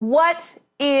what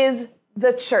is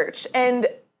the church? And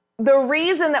the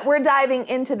reason that we're diving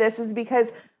into this is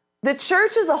because the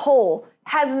church as a whole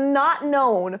has not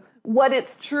known what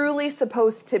it's truly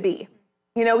supposed to be.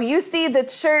 You know, you see the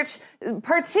church,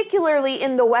 particularly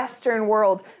in the Western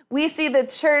world, we see the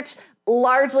church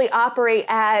largely operate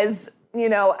as, you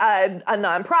know, a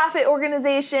nonprofit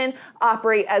organization,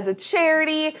 operate as a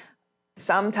charity,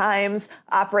 sometimes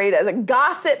operate as a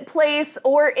gossip place,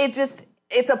 or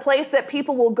it's a place that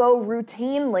people will go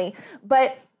routinely.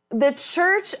 But the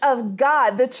church of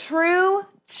God, the true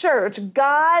church,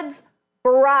 God's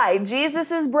bride,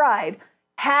 Jesus's bride,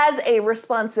 has a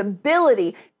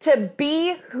responsibility to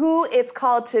be who it's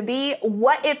called to be,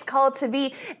 what it's called to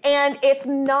be, and it's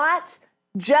not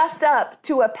just up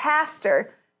to a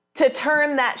pastor to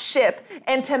turn that ship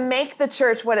and to make the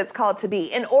church what it's called to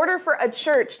be. In order for a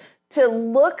church to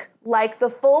look like the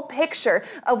full picture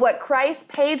of what Christ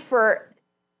paid for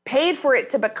it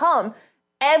to become,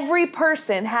 every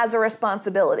person has a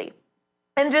responsibility.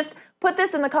 And just put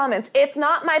this in the comments. It's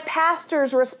not my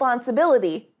pastor's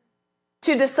responsibility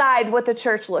to decide what the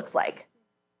church looks like.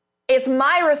 It's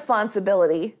my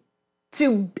responsibility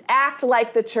to act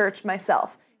like the church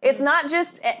myself. It's not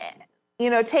just,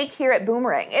 take here at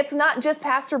Boomerang. It's not just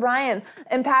Pastor Brian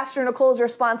and Pastor Nicole's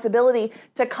responsibility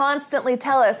to constantly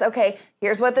tell us, okay,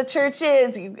 here's what the church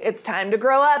is. It's time to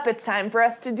grow up. It's time for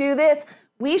us to do this.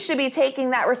 We should be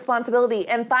taking that responsibility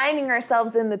and finding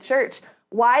ourselves in the church.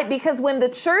 Why? Because when the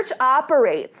church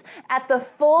operates at the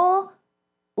full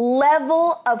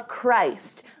level of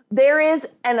Christ, there is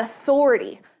an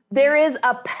authority, there is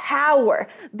a power,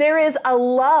 there is a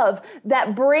love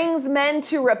that brings men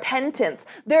to repentance.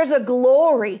 There's a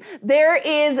glory. There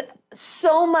is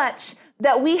so much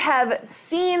that we have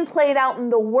seen played out in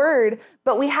the Word,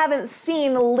 but we haven't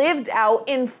seen lived out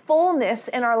in fullness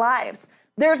in our lives.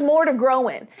 There's more to grow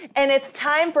in. And it's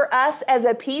time for us as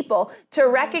a people to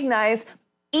recognize,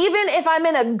 even if I'm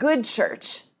in a good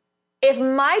church, if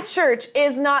my church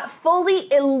is not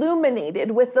fully illuminated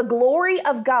with the glory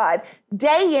of God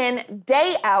day in,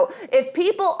 day out, if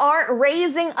people aren't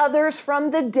raising others from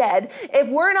the dead, if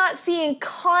we're not seeing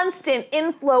constant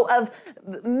inflow of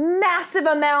massive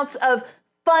amounts of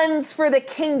funds for the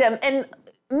kingdom and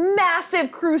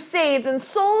massive crusades and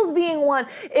souls being won,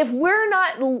 if we're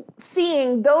not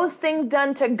seeing those things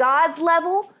done to God's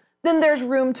level, then there's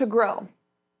room to grow.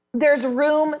 There's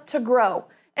room to grow.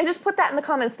 And just put that in the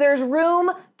comments. There's room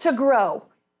to grow.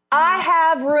 I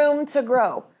have room to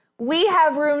grow. We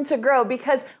have room to grow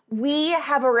because we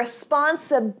have a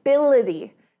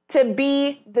responsibility to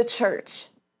be the church.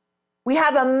 We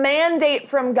have a mandate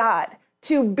from God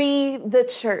to be the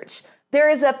church. There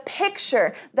is a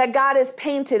picture that God has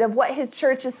painted of what his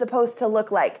church is supposed to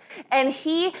look like. And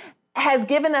he has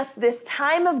given us this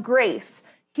time of grace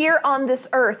here on this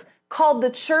earth called the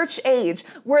church age,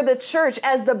 where the church,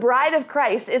 as the bride of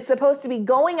Christ, is supposed to be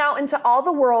going out into all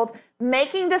the world,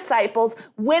 making disciples,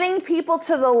 winning people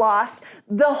to the lost.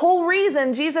 The whole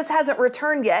reason Jesus hasn't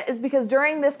returned yet is because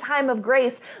during this time of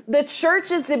grace, the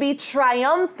church is to be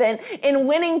triumphant in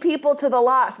winning people to the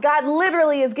lost. God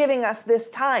literally is giving us this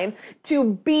time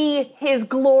to be his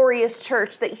glorious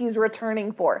church that he's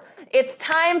returning for. It's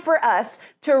time for us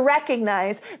to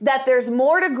recognize that there's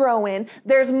more to grow in,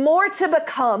 there's more to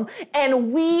become,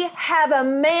 and we have a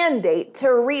mandate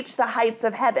to reach the heights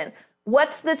of heaven.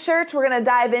 What's the church? We're going to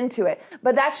dive into it.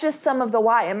 But that's just some of the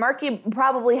why. And Marky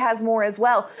probably has more as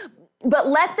well. But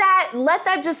let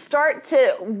that just start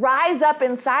to rise up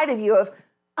inside of you of,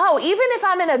 oh, even if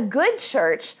I'm in a good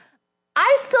church,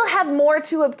 I still have more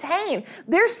to obtain.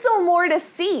 There's still more to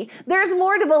see. There's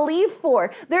more to believe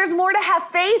for. There's more to have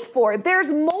faith for. There's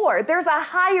more. There's a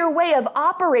higher way of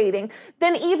operating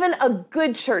than even a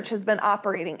good church has been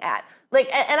operating at.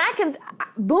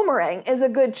 Boomerang is a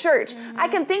good church. Mm-hmm. I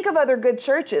can think of other good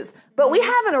churches, but we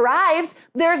haven't arrived.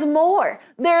 There's more.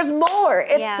 There's more.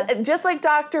 It's just like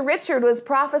Dr. Richard was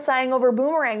prophesying over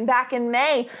Boomerang back in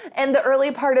May and the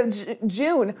early part of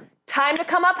June. Time to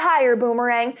come up higher,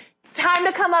 Boomerang. It's time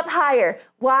to come up higher.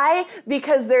 Why?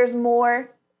 Because there's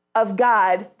more of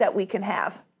God that we can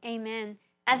have. Amen.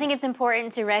 I think it's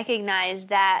important to recognize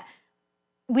that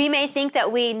we may think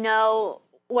that we know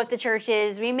what the church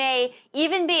is. We may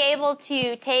even be able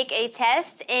to take a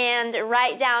test and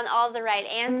write down all the right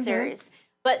answers. Mm-hmm.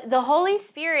 But the Holy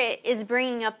Spirit is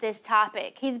bringing up this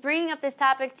topic. He's bringing up this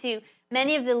topic to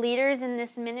many of the leaders in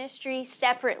this ministry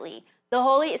separately.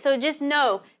 So just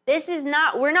know,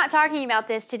 we're not talking about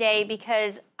this today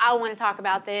because I want to talk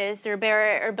about this, or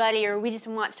Barrett or Buddy, or we just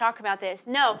want to talk about this.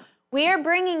 No, we are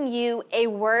bringing you a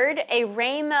word, a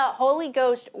Rhema, Holy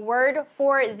Ghost word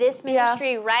for this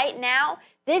ministry right now.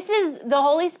 This is the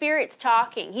Holy Spirit's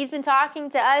talking. He's been talking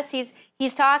to us.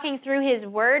 He's talking through his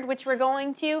word, which we're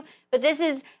going to. But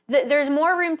there's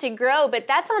more room to grow, but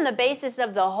that's on the basis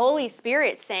of the Holy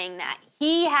Spirit saying that.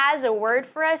 He has a word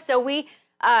for us, so we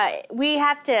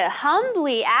have to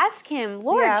humbly ask him,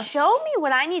 Lord, show me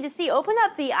what I need to see. Open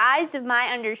up the eyes of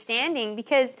my understanding,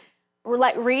 because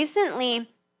like recently,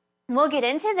 we'll get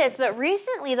into this, but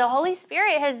recently the Holy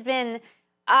Spirit has been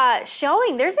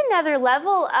showing there's another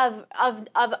level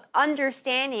of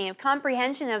understanding, of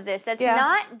comprehension of this that's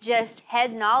not just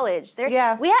head knowledge.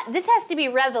 This has to be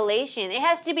revelation. It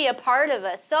has to be a part of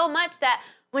us so much that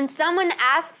when someone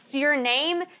asks your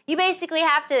name, you basically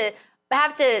have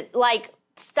to like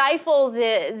stifle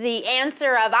the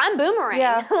answer of I'm Boomerang.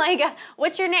 Yeah. Like,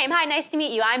 what's your name? Hi, nice to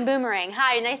meet you. I'm Boomerang.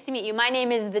 Hi, nice to meet you. My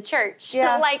name is the church.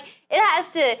 Yeah. Like, it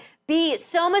has to be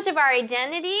so much of our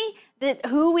identity, that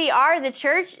who we are, the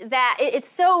church, that it's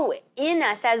so in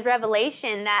us as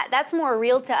revelation that's more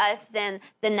real to us than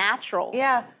the natural.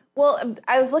 Yeah. Well,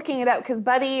 I was looking it up because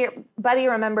Buddy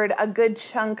remembered a good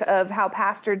chunk of how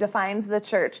Pastor defines the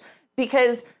church,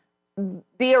 because in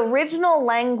the original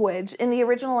language,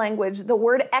 the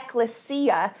word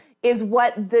ecclesia is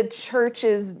what the church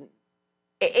is.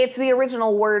 It's the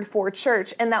original word for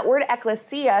church. And that word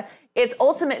ecclesia, its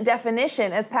ultimate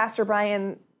definition, as Pastor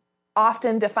Brian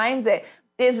often defines it,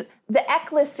 is the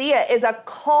ecclesia is a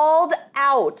called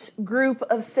out group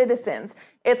of citizens.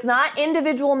 It's not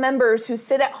individual members who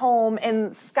sit at home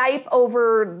and Skype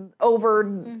over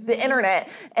the internet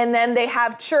and then they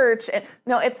have church.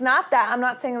 No, it's not that. I'm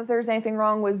not saying that there's anything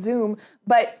wrong with Zoom,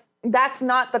 but that's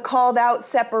not the called out,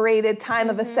 separated time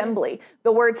of assembly.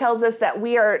 The word tells us that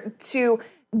we are to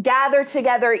gather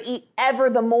together ever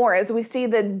the more as we see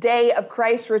the day of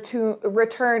Christ's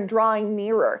return drawing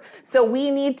nearer. So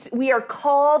we are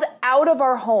called out of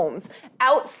our homes,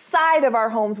 outside of our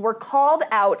homes. We're called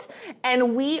out,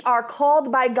 and we are called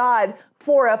by God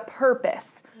for a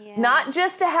purpose. Yeah. Not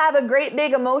just to have a great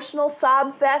big emotional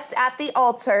sob fest at the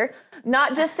altar,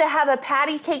 not just to have a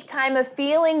patty cake time of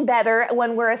feeling better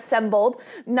when we're assembled,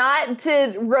 not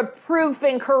to reproof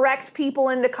and correct people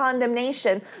into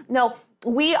condemnation. No,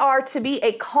 we are to be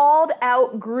a called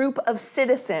out group of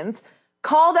citizens,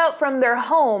 called out from their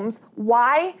homes.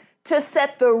 Why? To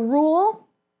set the rule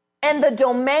and the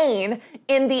domain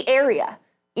in the area.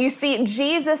 You see,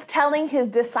 Jesus telling his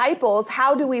disciples,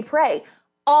 how do we pray?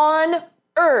 On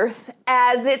earth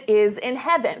as it is in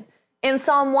heaven. In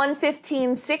Psalm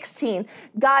 115:16,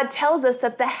 God tells us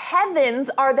that the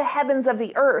heavens are the heavens of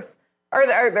the earth. Or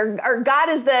God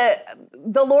is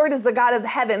the Lord is the God of the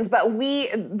heavens, but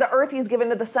the earth he's given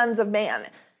to the sons of man.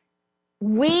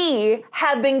 We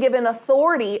have been given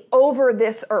authority over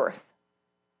this earth.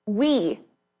 We,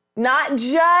 not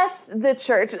just the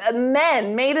church,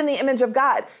 men made in the image of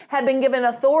God have been given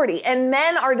authority, and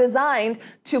men are designed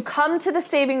to come to the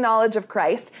saving knowledge of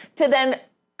Christ, to then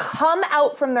come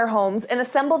out from their homes and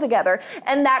assemble together.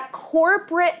 And that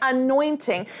corporate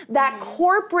anointing, that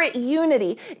corporate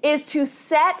unity is to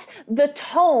set the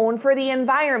tone for the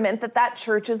environment that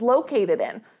church is located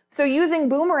in. So using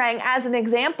Boomerang as an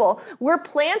example, we're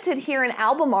planted here in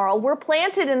Albemarle. We're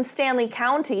planted in Stanley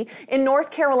County in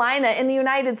North Carolina in the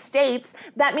United States.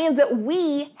 That means that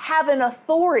we have an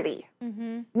authority,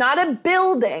 not a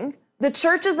building. The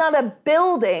church is not a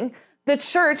building. The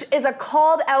church is a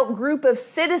called out group of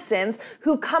citizens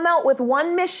who come out with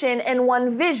one mission and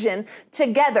one vision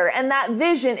together. And that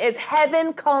vision is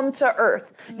heaven come to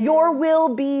earth. Amen. Your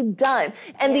will be done.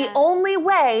 And the only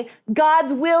way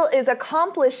God's will is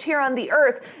accomplished here on the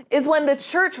earth is when the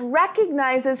church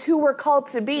recognizes who we're called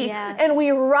to be. Yeah. And we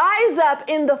rise up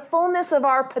in the fullness of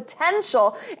our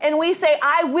potential. And we say,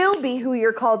 I will be who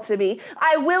you're called to be.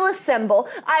 I will assemble.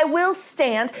 I will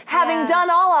stand. Having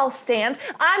done all, I'll stand.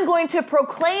 I'm going to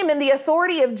proclaim in the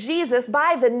authority of Jesus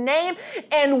by the name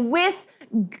and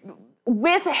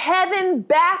with heaven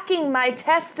backing my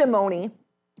testimony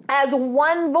as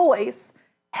one voice,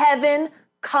 heaven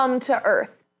come to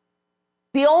earth.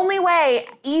 The only way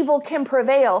evil can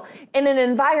prevail in an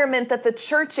environment that the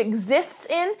church exists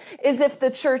in is if the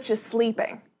church is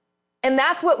sleeping. And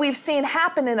that's what we've seen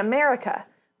happen in America.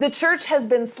 The church has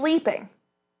been sleeping.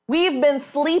 We've been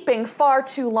sleeping far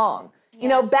too long. You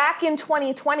know, back in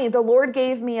 2020, the Lord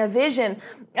gave me a vision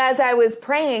as I was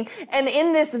praying. And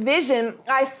in this vision,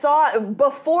 I saw,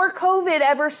 before COVID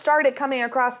ever started coming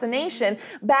across the nation,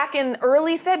 back in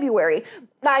early February,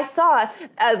 I saw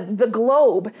the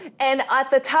globe. And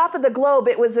at the top of the globe,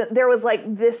 there was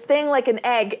like this thing like an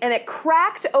egg, and it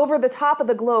cracked over the top of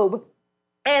the globe.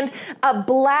 And a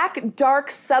black,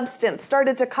 dark substance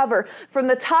started to cover from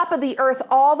the top of the earth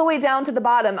all the way down to the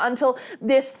bottom until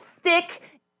this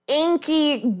thick,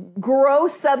 inky,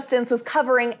 gross substance was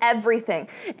covering everything.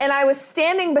 And I was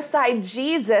standing beside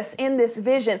Jesus in this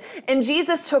vision, and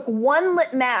Jesus took one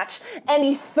lit match and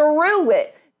he threw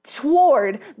it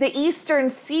toward the eastern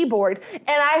seaboard. And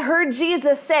I heard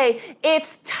Jesus say,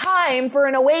 it's time for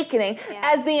an awakening,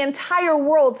 as the entire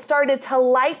world started to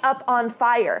light up on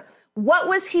fire. What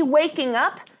was he waking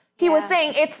up? He was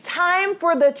saying, it's time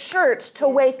for the church to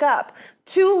wake up.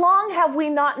 Too long have we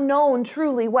not known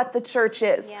truly what the church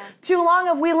is. Yeah. Too long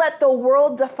have we let the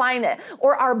world define it,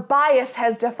 or our bias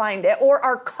has defined it, or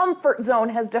our comfort zone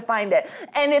has defined it.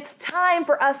 And it's time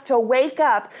for us to wake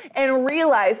up and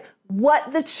realize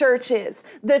what the church is.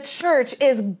 The church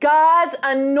is God's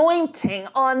anointing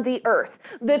on the earth.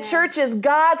 The church is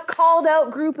God's called out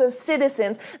group of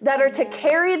citizens that are to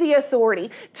carry the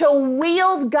authority, to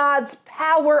wield God's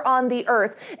power on the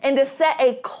earth, and to set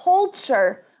a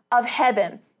culture of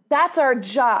heaven. That's our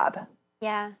job.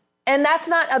 Yeah. And that's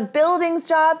not a building's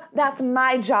job. That's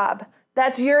my job.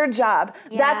 That's your job.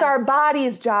 Yeah. That's our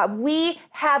body's job. We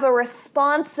have a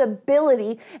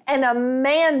responsibility and a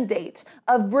mandate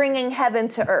of bringing heaven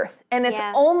to earth. And it's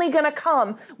only going to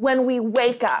come when we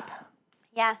wake up.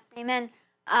 Yeah, amen.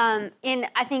 And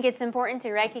I think it's important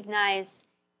to recognize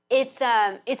it's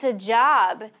a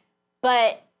job,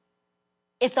 but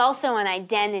it's also an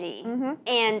identity. Mm-hmm.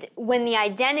 And when the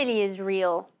identity is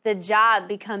real, the job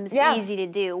becomes easy to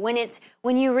do.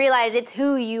 When you realize it's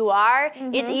who you are,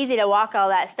 it's easy to walk all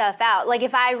that stuff out. Like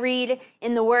if I read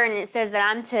in the Word and it says that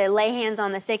I'm to lay hands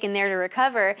on the sick and they're to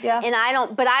recover, and I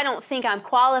don't think I'm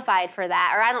qualified for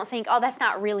that, or I don't think, oh, that's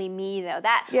not really me though.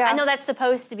 I know that's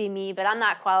supposed to be me, but I'm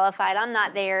not qualified. I'm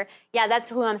not there. Yeah,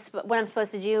 that's what I'm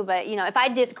supposed to do. But if I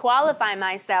disqualify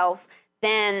myself,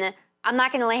 then I'm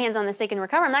not going to lay hands on the sick and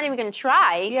recover. I'm not even going to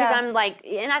try because I'm like,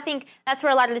 and I think that's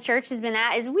where a lot of the church has been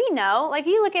at, is we know, like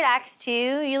you look at Acts 2,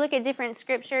 you look at different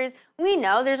scriptures, we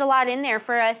know there's a lot in there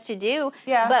for us to do,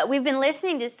 but we've been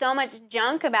listening to so much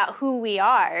junk about who we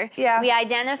are. Yeah. We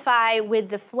identify with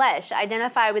the flesh,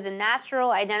 identify with the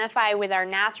natural, identify with our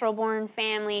natural born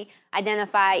family,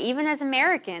 identify even as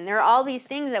American. There are all these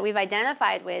things that we've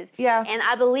identified with. Yeah. And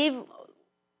I believe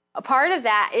a part of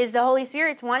that is the Holy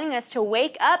Spirit's wanting us to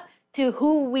wake up to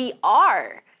who we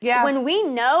are. Yeah. When we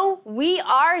know we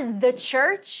are the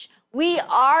church, we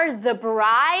are the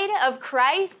bride of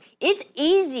Christ, it's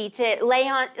easy to lay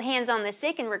hands on the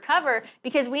sick and recover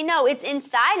because we know it's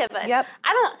inside of us. Yep.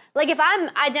 If I'm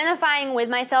identifying with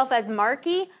myself as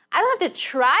Marky, I don't have to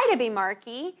try to be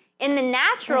Marky. In the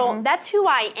natural, that's who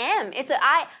I am.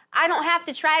 I don't have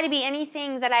to try to be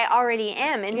anything that I already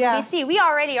am. And we see, we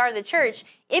already are the church.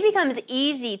 It becomes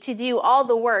easy to do all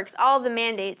the works, all the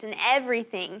mandates, and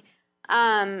everything.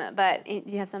 But do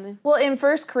you have something? Well, in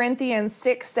 1 Corinthians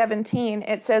 6:17,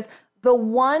 it says, the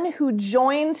one who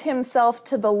joins himself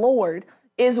to the Lord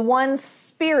is one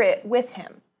spirit with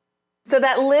him. So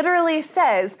that literally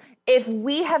says, if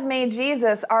we have made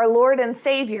Jesus our Lord and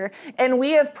Savior, and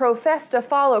we have professed to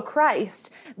follow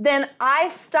Christ, then I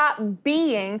stop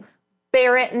being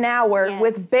Barrett Nauer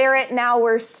with Barrett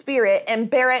Nauer's spirit and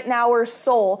Barrett Nauer's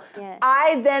soul. Yes.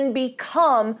 I then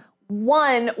become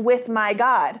one with my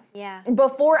God. Yeah.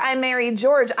 Before I married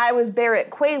George, I was Barrett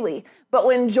Qualey. But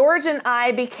when George and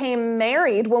I became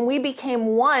married, when we became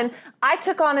one, I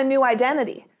took on a new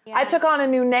identity. Yeah. I took on a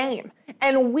new name.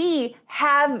 And we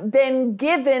have been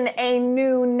given a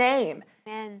new name.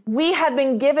 Amen. We have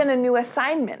been given a new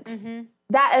assignment. Mm-hmm.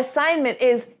 That assignment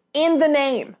is in the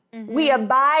name. Mm-hmm. We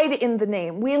abide in the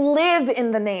name. We live in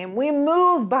the name. We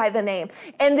move by the name.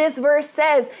 And this verse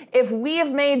says, if we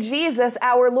have made Jesus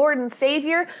our Lord and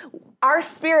Savior, our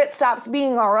spirit stops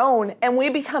being our own and we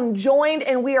become joined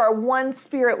and we are one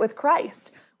spirit with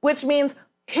Christ, which means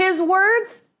his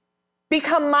words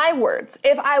become my words.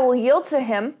 If I will yield to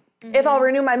him, if I'll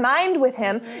renew my mind with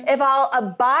him, if I'll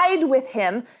abide with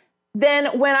him, then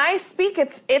when I speak,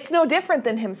 it's no different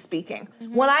than him speaking.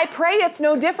 When I pray, it's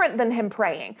no different than him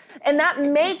praying. And that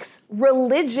makes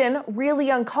religion really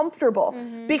uncomfortable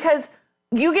because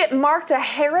you get marked a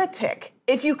heretic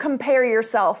if you compare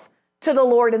yourself to the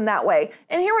Lord in that way.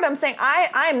 And hear what I'm saying.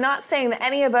 I'm not saying that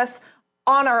any of us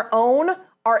on our own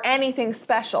are anything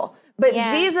special. But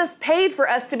Jesus paid for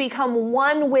us to become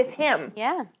one with him.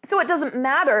 Yeah. So it doesn't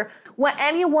matter what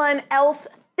anyone else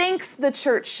thinks the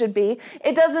church should be.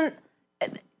 It doesn't,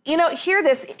 hear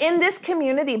this. In this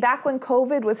community, back when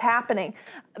COVID was happening,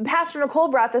 Pastor Nicole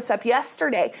brought this up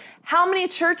yesterday. How many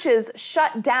churches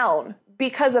shut down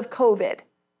because of COVID?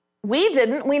 We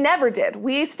didn't. We never did.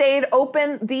 We stayed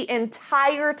open the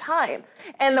entire time.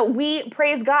 And we,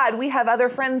 praise God, we have other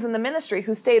friends in the ministry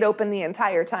who stayed open the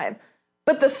entire time.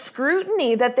 But the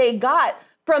scrutiny that they got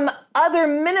from other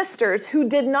ministers who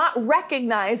did not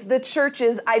recognize the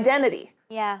church's identity.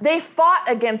 Yeah. They fought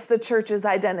against the church's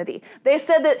identity. They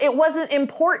said that it wasn't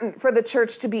important for the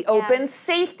church to be open.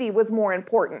 Safety was more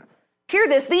important. Hear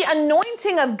this, the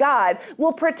anointing of God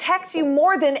will protect you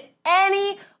more than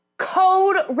any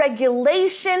code,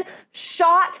 regulation,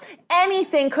 shot,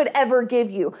 anything could ever give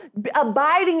you.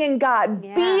 Abiding in God,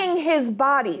 being his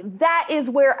body, that is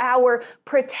where our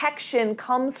protection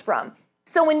comes from.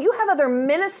 So when you have other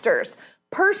ministers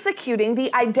persecuting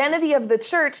the identity of the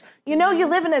church, you know, you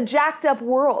live in a jacked up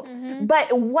world.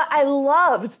 But what I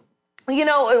loved, you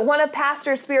know, one of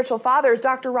Pastor's spiritual fathers,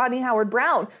 Dr. Rodney Howard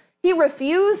Brown, he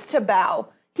refused to bow.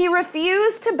 He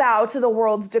refused to bow to the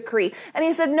world's decree. And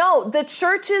he said, no, the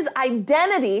church's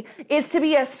identity is to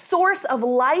be a source of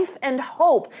life and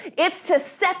hope. It's to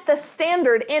set the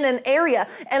standard in an area.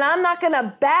 And I'm not going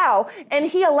to bow. And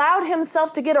he allowed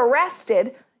himself to get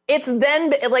arrested. It's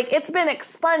been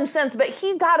expunged since, but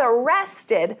he got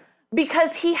arrested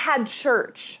because he had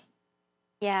church.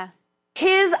 Yeah.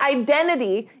 His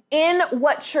identity in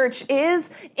what church is,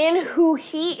 in who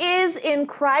he is in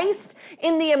Christ,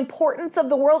 in the importance of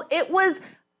the world, it was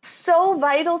so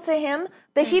vital to him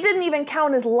that he didn't even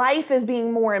count his life as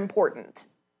being more important.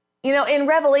 You know, in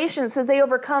Revelation, it says they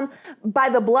overcome by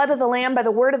the blood of the Lamb, by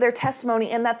the word of their testimony,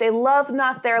 and that they love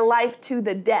not their life to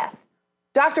the death.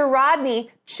 Dr. Rodney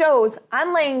chose,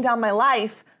 I'm laying down my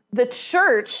life. The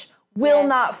church will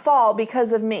not fall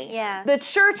because of me. Yeah. The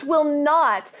church will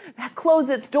not close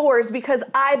its doors because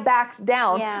I backed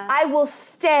down. Yeah. I will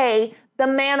stay the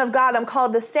man of God I'm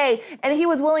called to stay. And he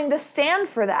was willing to stand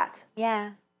for that.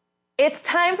 Yeah. It's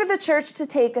time for the church to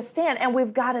take a stand, and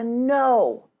we've got to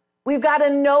know. We've got to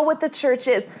know what the church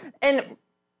is. And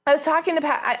I was talking to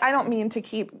I don't mean to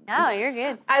keep. No, you're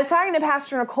good. I was talking to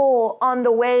Pastor Nicole on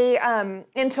the way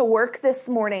into work this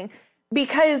morning,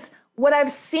 because what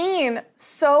I've seen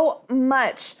so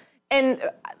much, and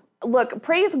look,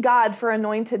 praise God for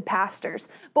anointed pastors,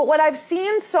 but what I've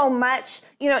seen so much,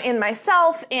 you know, in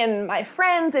myself, in my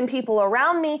friends, and people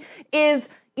around me is,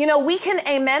 you know, we can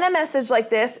amen a message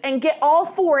like this and get all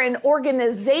for an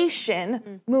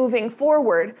organization moving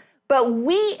forward, but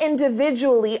we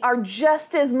individually are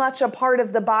just as much a part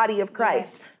of the body of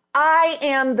Christ. Yes. I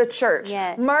am the church.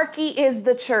 Yes. Marky is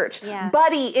the church. Yeah.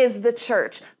 Buddy is the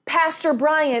church. Pastor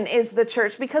Brian is the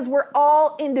church, because we're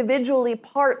all individually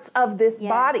parts of this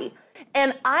body.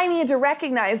 And I need to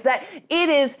recognize that it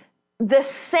is the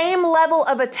same level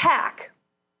of attack.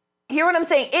 Hear what I'm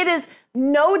saying? It is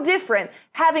no different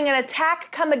having an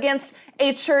attack come against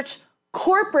a church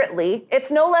corporately. It's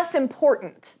no less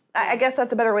important. I guess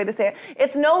that's a better way to say it.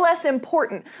 It's no less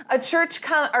important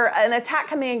an attack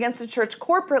coming against a church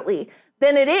corporately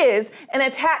than it is an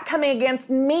attack coming against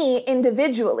me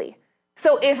individually.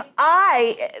 So if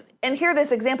and hear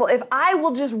this example, if I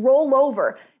will just roll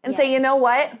over and say, you know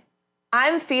what?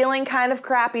 I'm feeling kind of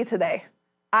crappy today.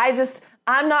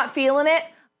 I'm not feeling it.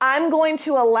 I'm going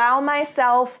to allow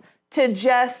myself to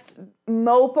just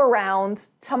mope around.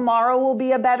 Tomorrow will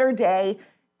be a better day.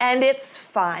 And it's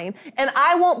fine. And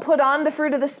I won't put on the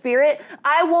fruit of the Spirit.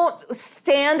 I won't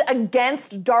stand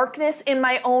against darkness in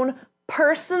my own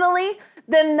personally.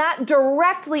 Then that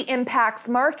directly impacts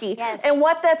Marky. Yes. And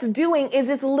what that's doing is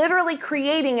it's literally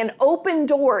creating an open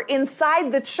door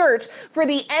inside the church for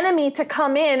the enemy to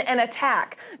come in and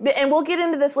attack. And we'll get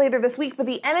into this later this week, but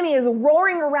the enemy is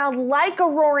roaring around like a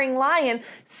roaring lion,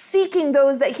 seeking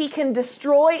those that he can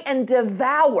destroy and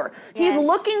devour. Yes. He's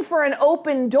looking for an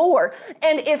open door.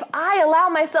 And if I allow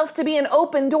myself to be an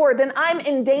open door, then I'm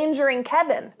endangering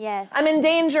Kevin. Yes. I'm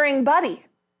endangering Buddy.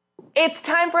 It's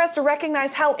time for us to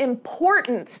recognize how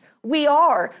important we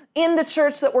are in the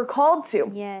church that we're called to.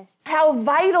 Yes. How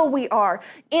vital we are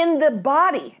in the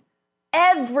body.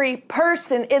 Every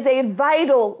person is a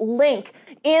vital link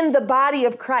in the body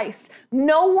of Christ.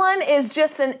 No one is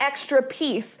just an extra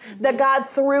piece that God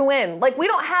threw in. Like, we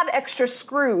don't have extra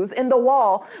screws in the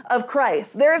wall of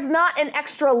Christ. There's not an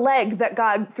extra leg that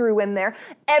God threw in there.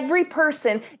 Every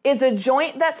person is a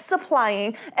joint that's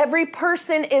supplying. Every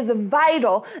person is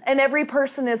vital, and every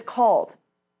person is called.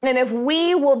 And if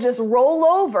we will just roll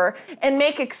over and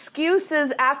make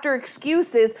excuses after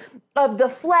excuses of the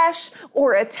flesh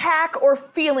or attack or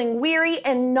feeling weary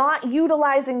and not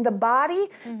utilizing the body,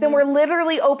 then we're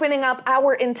literally opening up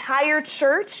our entire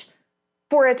church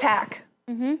for attack.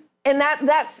 And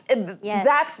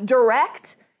that's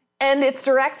direct. And it's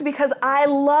direct because I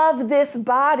love this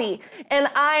body and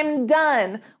I'm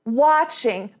done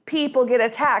watching people get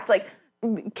attacked. Like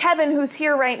Kevin, who's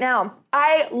here right now,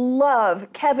 I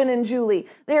love Kevin and Julie.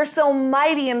 They are so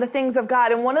mighty in the things of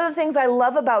God. And one of the things I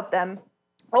love about them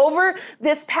Over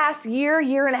this past year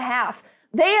and a half,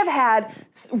 they have had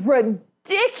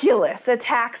ridiculous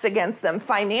attacks against them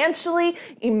financially,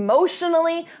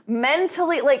 emotionally,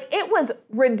 mentally. Like, it was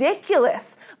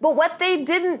ridiculous. But what they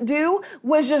didn't do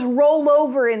was just roll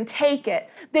over and take it.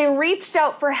 They reached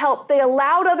out for help. They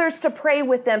allowed others to pray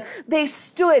with them. They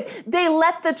stood. They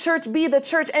let the church be the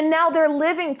church. And now they're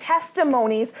living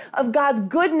testimonies of God's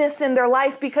goodness in their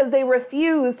life because they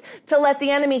refused to let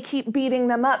the enemy keep beating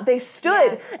them up. They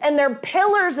stood, and they're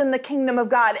pillars in the kingdom of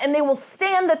God, and they will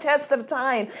stand the test of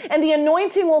time. And the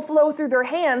anointing will flow through their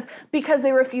hands because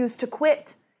they refuse to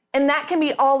quit. And that can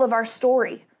be all of our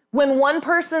story. When one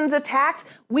person's attacked,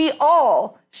 we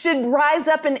all should rise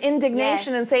up in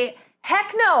indignation and say,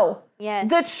 heck no. Yes.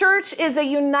 The church is a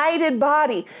united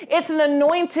body. It's an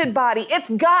anointed body. It's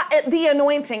got the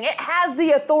anointing. It has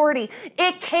the authority.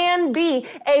 It can be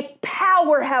a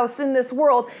powerhouse in this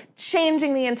world,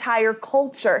 changing the entire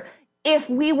culture if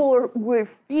we will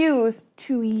refuse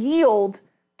to yield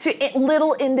to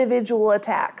little individual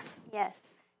attacks. Yes.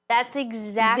 That's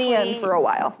exactly The end for a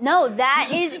while. No, that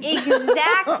is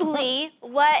exactly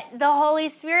what the Holy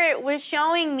Spirit was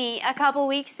showing me a couple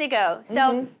weeks ago.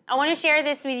 So I want to share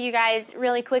this with you guys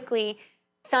really quickly.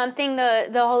 Something the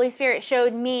Holy Spirit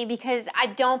showed me, because I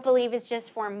don't believe it's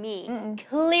just for me.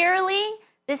 Clearly,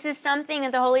 this is something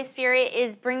that the Holy Spirit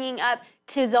is bringing up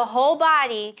to the whole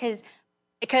body,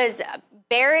 because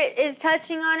Barrett is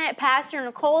touching on it. Pastor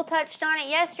Nicole touched on it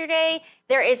yesterday.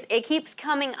 It keeps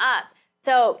coming up.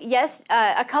 So yes,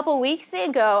 a couple weeks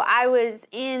ago,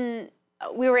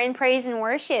 we were in praise and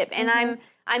worship, and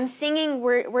I'm singing.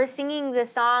 We're singing the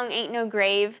song "Ain't No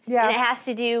Grave," and it has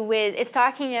to do with. It's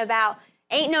talking about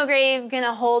ain't no grave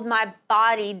gonna hold my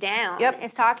body down. Yep.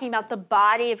 It's talking about the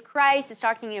body of Christ. It's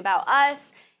talking about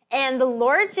us, and the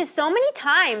Lord just so many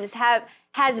times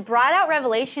has brought out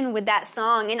revelation with that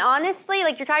song. And honestly,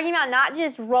 like, you're talking about not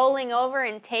just rolling over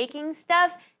and taking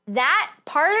stuff. That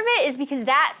part of it is because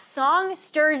that song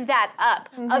stirs that up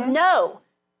of no,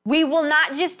 we will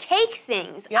not just take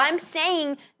things. Yep. I'm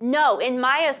saying no. In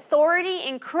my authority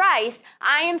in Christ,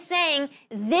 I am saying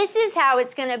this is how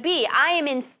it's going to be. I am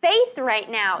in faith right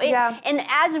now. And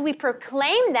as we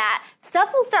proclaim that,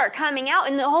 stuff will start coming out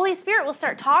and the Holy Spirit will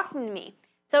start talking to me.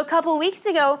 So a couple weeks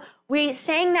ago, we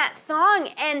sang that song,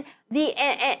 and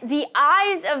the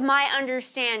eyes of my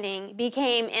understanding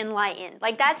became enlightened.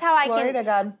 Like, that's how Glory to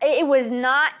God. It was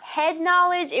not head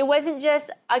knowledge. It wasn't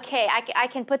just, okay, I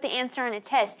can put the answer on a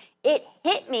test. It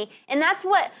hit me. And that's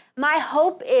what my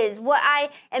hope is, what I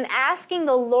am asking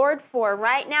the Lord for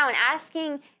right now and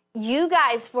asking you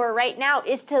guys for right now,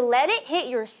 is to let it hit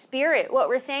your spirit, what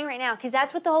we're saying right now, because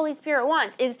that's what the Holy Spirit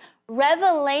wants, is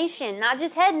revelation, not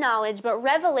just head knowledge, but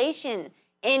revelation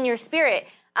in your spirit.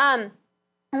 And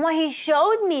what he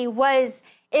showed me was,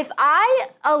 if I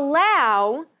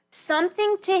allow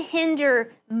something to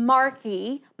hinder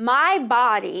Marky, my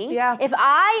body, if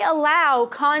I allow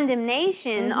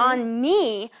condemnation on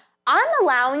me, I'm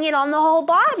allowing it on the whole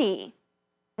body.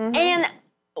 And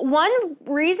one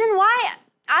reason why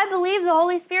I believe the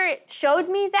Holy Spirit showed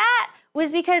me that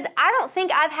was because I don't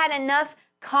think I've had enough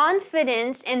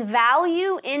confidence and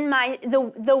value in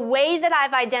the way that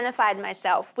I've identified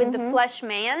myself with the flesh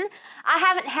man. I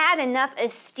haven't had enough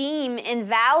esteem and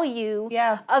value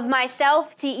of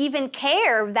myself to even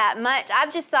care that much.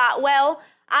 I've just thought, well,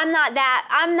 I'm not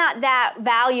that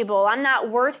valuable. I'm not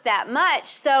worth that much.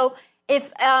 So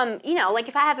if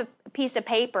if I have a piece of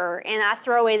paper and I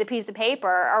throw away the piece of paper,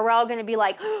 are we all going to be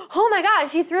like, oh my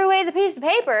gosh, you threw away the piece of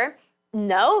paper?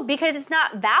 No, because it's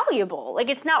not valuable. Like,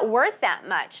 it's not worth that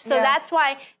much. So that's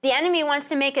why the enemy wants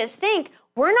to make us think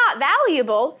we're not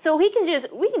valuable, so we can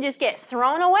just get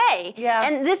thrown away.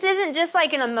 And this isn't just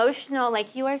like an emotional,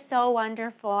 like, you are so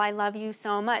wonderful, I love you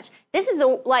so much. This is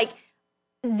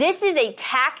a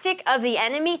tactic of the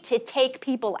enemy to take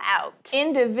people out.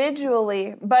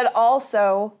 Individually, but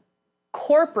also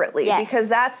corporately, because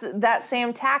that's that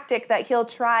same tactic that he'll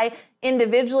try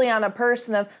individually on a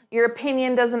person of, your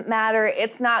opinion doesn't matter,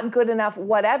 it's not good enough,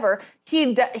 whatever.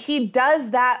 He does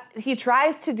that. He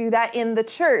tries to do that in the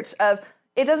church of,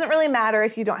 it doesn't really matter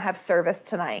if you don't have service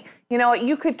tonight. You know,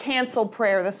 you could cancel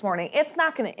prayer this morning. It's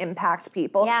not going to impact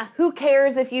people. Who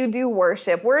cares if you do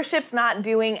worship? Worship's not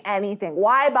doing anything.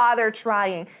 Why bother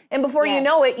trying? And before you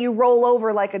know it, you roll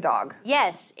over like a dog.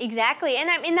 Yes, exactly. And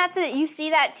I mean, that's it. You see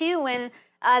that too when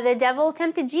the devil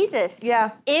tempted Jesus.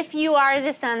 If you are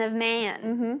the Son of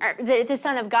Man, or the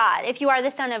Son of God, if you are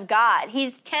the Son of God,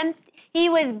 he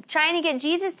was trying to get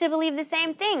Jesus to believe the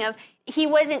same thing of, he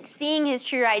wasn't seeing his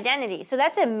true identity. So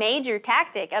that's a major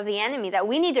tactic of the enemy that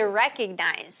we need to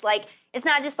recognize. Like, It's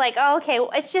not just like, oh, okay,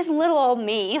 well, it's just little old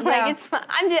me. Like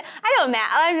I don't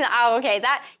matter. Oh, okay,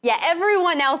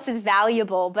 everyone else is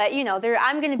valuable, but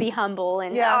I'm going to be humble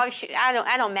and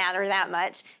I don't matter that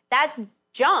much. That's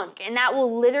junk, and that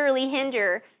will literally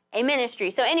hinder a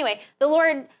ministry. So anyway, the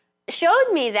Lord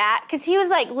showed me that because he was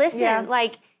like, listen,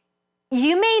 like,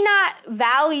 you may not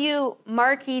value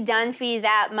Marky Dunphy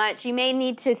that much. You may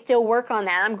need to still work on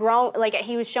that. I'm growing, like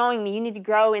he was showing me, you need to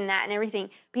grow in that and everything.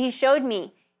 But he showed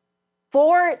me,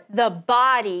 for the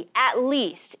body, at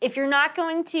least, if you're not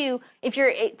going to,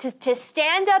 to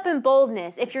stand up in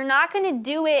boldness, if you're not going to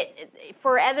do it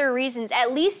for other reasons,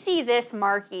 at least see this,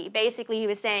 Marky. Basically, he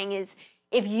was saying is,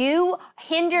 if you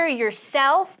hinder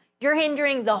yourself, you're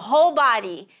hindering the whole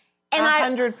body. And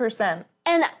 100%.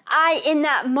 And in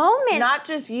that moment... Not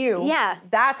just you. Yeah.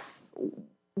 That's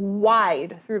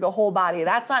wide through the whole body.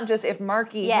 That's not just if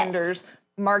Marky hinders,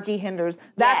 Marky hinders.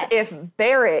 That's if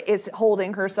Barrett is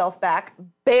holding herself back,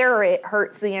 Barrett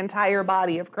hurts the entire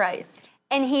body of Christ.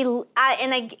 And hear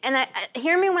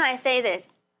me when I say this.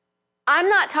 I'm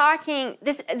not talking...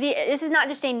 This is not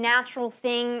just a natural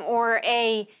thing or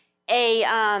a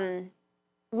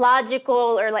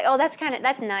logical or like, oh,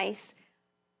 that's nice.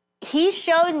 He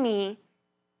showed me...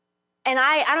 And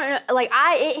I don't know, like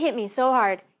it hit me so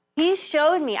hard. He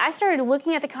showed me, I started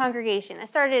looking at the congregation.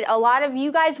 A lot of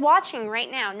you guys watching right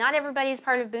now, not everybody is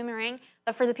part of Boomerang,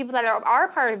 but for the people that are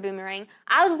part of Boomerang,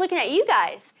 I was looking at you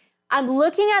guys. I'm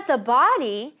looking at the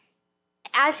body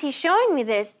as he's showing me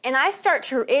this, and it starts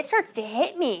to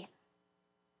hit me.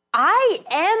 I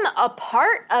am a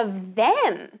part of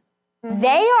them. Mm-hmm.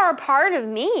 They are a part of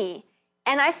me.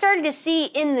 And I started to see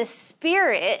in the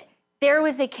spirit, there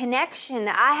was a connection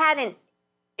that I hadn't,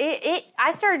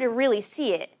 I started to really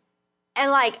see it. And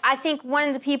like, I think one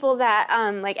of the people that,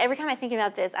 like every time I think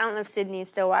about this, I don't know if Sydney's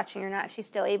still watching or not, if she's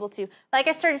still able to, like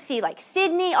I started to see like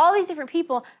Sydney, all these different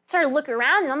people, started to look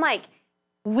around and I'm like,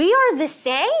 we are the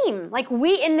same. Like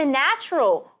in the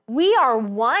natural, we are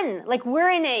one. Like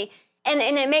we're in and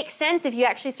it makes sense if you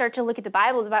actually start to look at the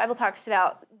Bible. The Bible talks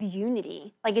about the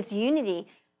unity, like it's unity.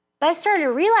 But I started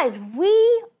to realize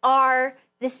we are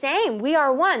the same. We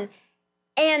are one.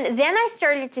 And then I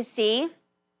started to see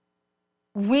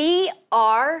we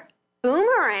are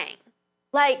Boomerang.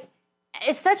 Like,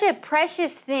 it's such a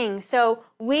precious thing. So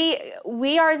we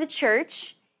are the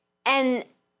church,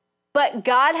 but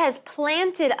God has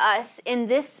planted us in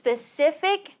this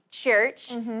specific church.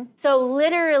 Mm-hmm. So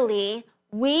literally,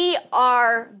 we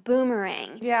are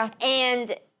Boomerang. Yeah.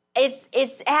 And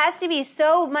it has to be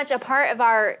so much a part of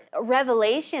our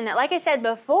revelation that, like I said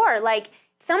before, like,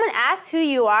 someone asks who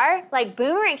you are, like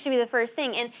Boomerang should be the first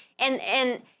thing.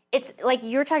 And it's like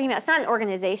you were talking about, it's not an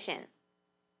organization.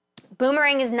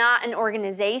 Boomerang is not an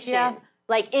organization. Yeah.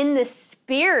 Like in the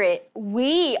spirit,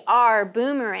 we are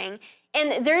Boomerang.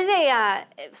 And there's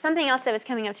something else that was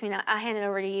coming up to me. I'll hand it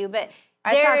over to you. But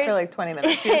I talked for like 20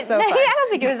 minutes. She was so fun. I don't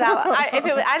think it was that long. I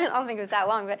don't think it was that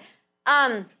long. But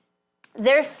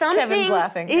there's something. Kevin's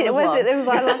laughing. It was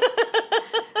long.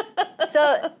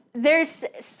 So there's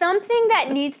something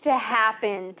that needs to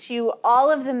happen to all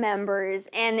of the members,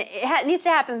 and it needs to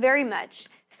happen very much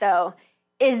so,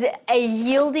 is a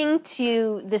yielding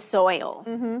to the soil.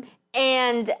 Mm-hmm.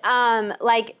 And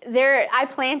I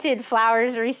planted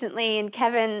flowers recently, and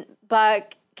Kevin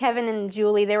and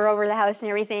Julie, they were over the house and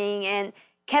everything, and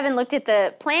Kevin looked at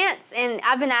the plants, and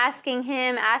I've been asking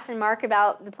Mark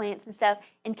about the plants and stuff,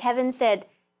 and Kevin said,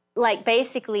 like,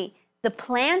 basically, the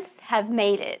plants have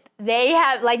made it. They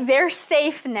have, like, they're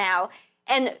safe now.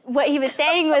 And what he was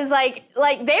saying was, like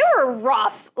they were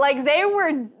rough. Like, they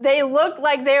looked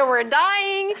like they were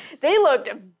dying. They looked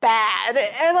bad.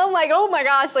 And I'm like, oh my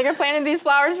gosh, like, I planted these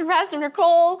flowers for Pastor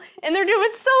Nicole, and they're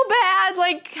doing so bad.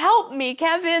 Like, help me,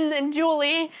 Kevin and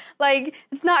Julie. Like,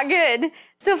 it's not good.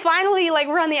 So finally, like,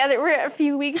 we're a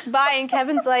few weeks by, and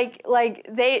Kevin's like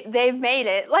they've made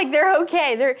it. Like, they're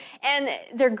okay.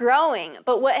 They're growing.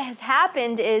 But what has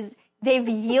happened is they've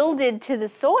yielded to the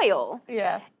soil.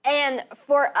 Yeah. And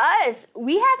for us,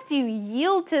 we have to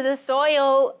yield to the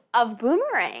soil of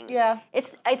Boomerang. Yeah.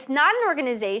 It's not an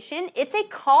organization. It's a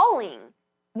calling.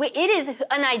 It is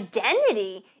an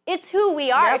identity. It's who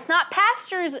we are. Yep. It's not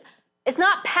pastors. It's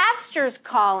not pastor's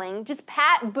calling, just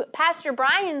Pastor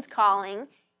Brian's calling.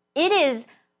 It is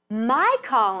my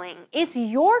calling. It's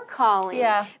your calling.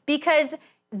 Yeah. Because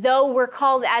though we're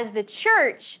called as the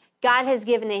church, God has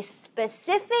given a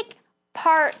specific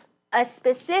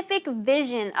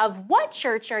vision of what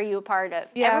church are you a part of.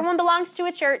 Yeah. Everyone belongs to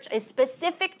a church, a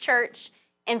specific church.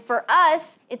 And for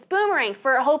us, it's Boomerang.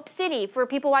 For Hope City, for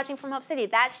people watching from Hope City,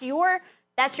 that's your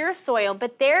That's your soil.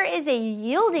 But there is a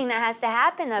yielding that has to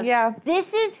happen of,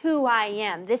 this is who I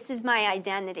am. This is my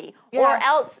identity. Yeah. Or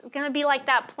else it's going to be like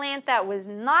that plant that was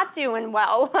not doing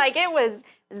well. Like it was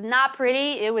not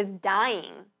pretty. It was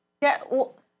dying. Yeah.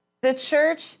 Well, the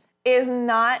church is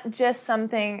not just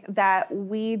something that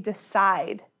we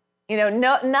decide.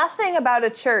 Nothing about a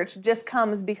church just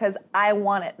comes because I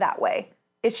want it that way.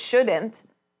 It shouldn't.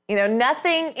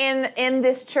 Nothing in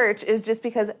this church is just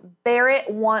because Barrett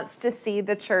wants to see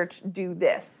the church do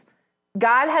this.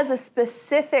 God has a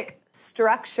specific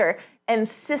structure and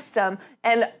system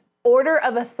and order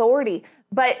of authority.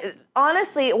 But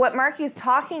honestly, what Marky's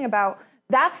talking about,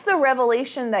 that's the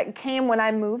revelation that came when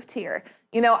I moved here.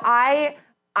 I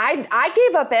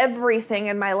gave up everything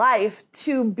in my life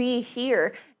to be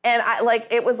here. And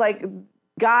it was like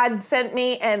God sent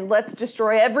me and let's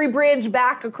destroy every bridge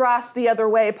back across the other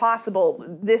way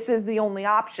possible. This is the only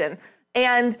option.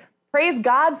 And praise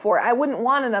God for it. I wouldn't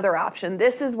want another option.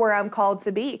 This is where I'm called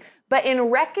to be. But in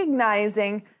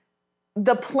recognizing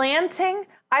the planting,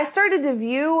 I started to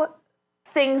view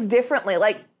things differently.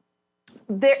 Like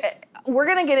we're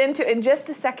going to get into in just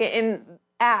a second in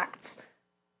Acts.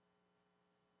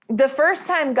 The first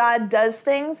time God does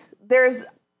things, there's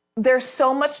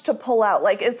so much to pull out.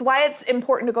 Like it's why it's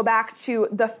important to go back to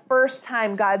the first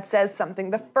time God says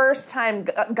something, the first time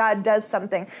God does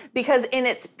something, because in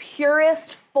its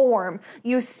purest form,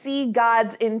 you see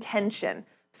God's intention.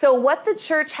 So what the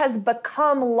church has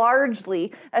become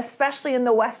largely, especially in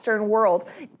the Western world,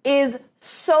 is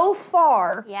so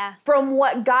far from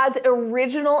what God's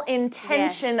original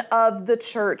intention of the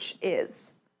church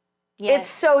is. Yes. It's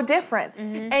so different.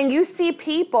 Mm-hmm. And you see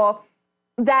people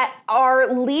that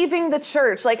are leaving the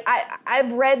church. Like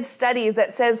I've read studies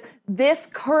that says this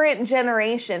current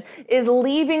generation is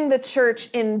leaving the church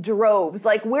in droves.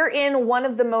 Like we're in one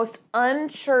of the most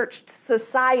unchurched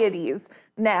societies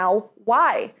now.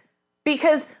 Why?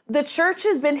 Because the church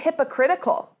has been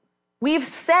hypocritical. We've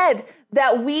said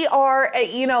that we are,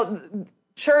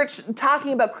 church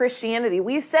talking about Christianity.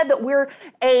 We've said that we're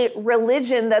a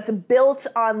religion that's built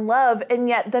on love, and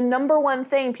yet the number one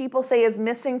thing people say is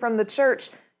missing from the church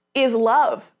is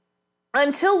love.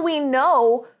 Until we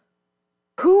know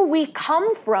who we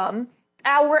come from,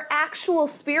 our actual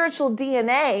spiritual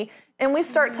DNA, and we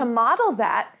start to model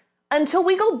that, until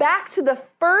we go back to the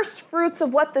first fruits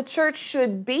of what the church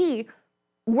should be,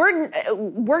 we're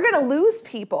going to lose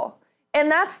people. And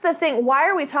that's the thing. Why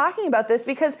are we talking about this?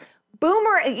 Because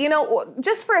Boomerang,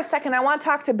 just for a second, I want to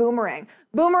talk to Boomerang.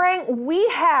 Boomerang, we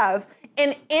have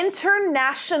an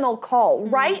international call. Mm-hmm.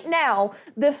 Right now,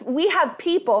 we have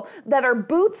people that are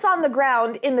boots on the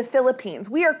ground in the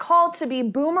Philippines. We are called to be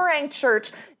Boomerang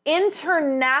Church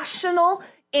International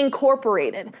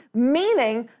Incorporated,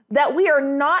 meaning that we are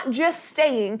not just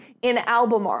staying in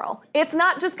Albemarle. It's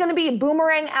not just going to be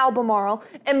Boomerang Albemarle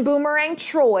and Boomerang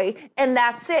Troy, and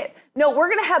that's it. No, we're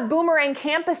going to have Boomerang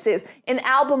campuses in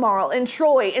Albemarle and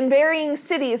Troy in varying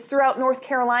cities throughout North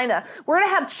Carolina. We're going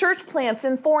to have church plants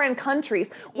in foreign countries.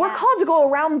 Yeah. We're called to go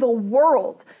around the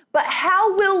world. But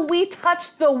how will we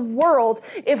touch the world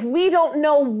if we don't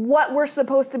know what we're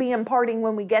supposed to be imparting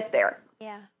when we get there?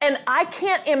 Yeah. And I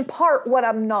can't impart what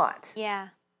I'm not. Yeah.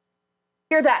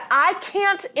 Hear that? I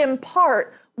can't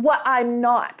impart what I'm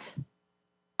not.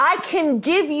 I can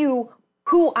give you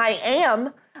who I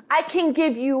am. I can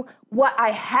give you what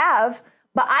I have,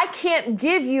 but I can't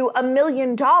give you $1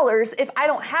 million if I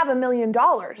don't have $1 million.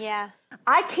 Yeah.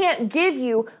 I can't give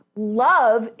you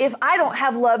love if I don't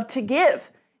have love to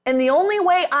give. And the only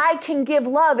way I can give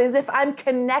love is if I'm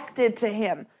connected to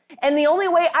Him. And the only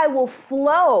way I will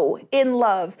flow in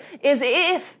love is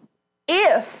if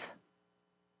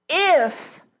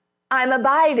I'm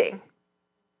abiding.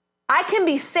 I can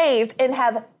be saved and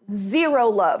have zero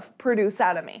love produce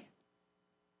out of me.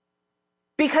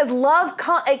 Because love,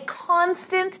 a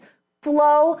constant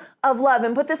flow of love,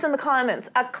 and put this in the comments,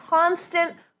 a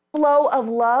constant flow of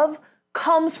love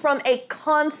comes from a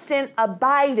constant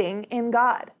abiding in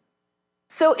God.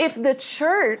 So if the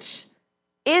church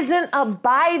isn't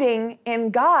abiding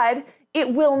in God,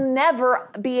 it will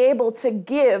never be able to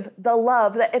give the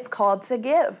love that it's called to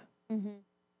give. Mm-hmm.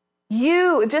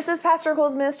 You, just as Pastor Cole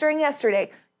was ministering yesterday,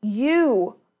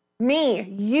 you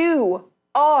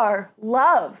are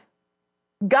love.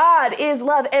 God is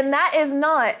love. And that is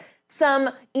not some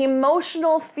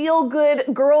emotional, feel-good,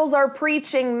 girls are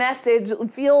preaching message,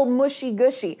 feel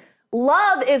mushy-gushy.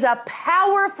 Love is a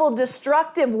powerful,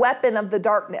 destructive weapon of the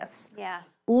darkness. Yeah.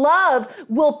 Love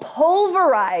will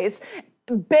pulverize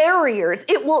barriers.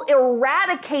 It will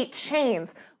eradicate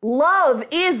chains. Love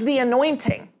is the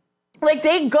anointing. Like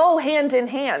they go hand in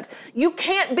hand. You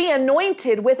can't be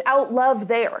anointed without love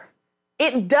there.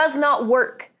 It does not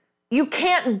work. You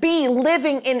can't be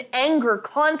living in anger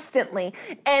constantly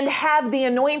and have the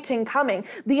anointing coming.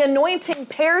 The anointing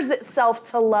pairs itself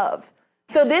to love.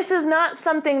 So this is not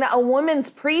something that a woman's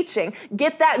preaching.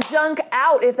 Get that junk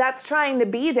out if that's trying to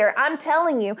be there. I'm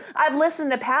telling you, I've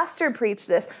listened to pastor preach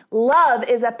this. Love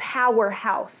is a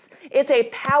powerhouse. It's a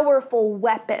powerful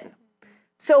weapon.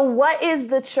 So what is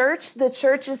the church? The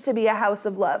church is to be a house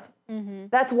of love. Mm-hmm.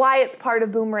 That's why it's part of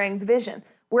Boomerang's vision.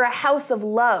 We're a house of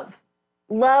love.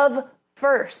 Love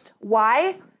first.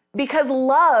 Why? Because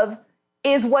love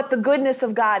is what the goodness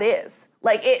of God is.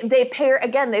 Like they pair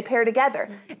together.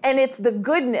 Mm-hmm. And it's the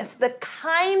goodness, the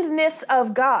kindness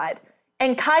of God.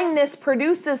 And kindness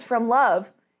produces from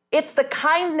love. It's the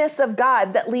kindness of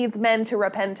God that leads men to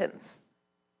repentance.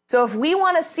 So if we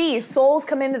want to see souls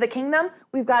come into the kingdom,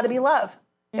 we've got to be love.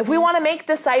 Mm-hmm. If we want to make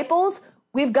disciples,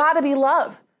 we've got to be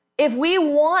love. If we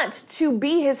want to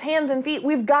be his hands and feet,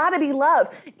 we've got to be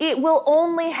love. It will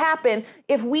only happen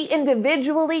if we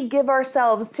individually give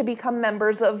ourselves to become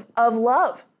members of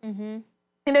love. Mm-hmm.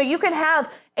 You know, you can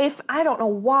have I don't know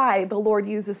why the Lord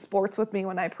uses sports with me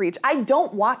when I preach. I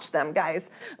don't watch them, guys.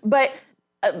 But,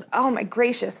 oh my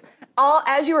gracious.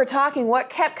 As you were talking, what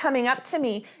kept coming up to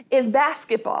me is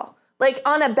basketball. Like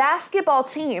on a basketball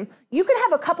team, you can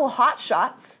have a couple hot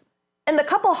shots. And the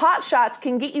couple hot shots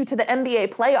can get you to the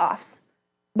NBA playoffs.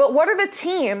 But what are the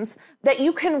teams that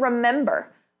you can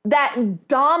remember that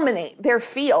dominate their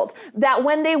field, that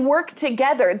when they work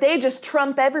together, they just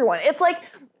trump everyone? It's like,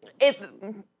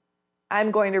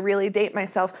 I'm going to really date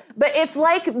myself, but it's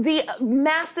like the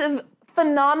massive,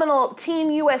 phenomenal Team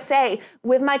USA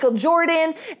with Michael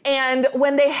Jordan, and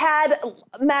when they had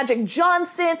Magic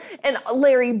Johnson and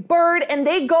Larry Bird, and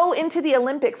they go into the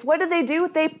Olympics. What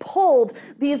did? They pulled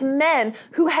these men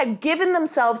who had given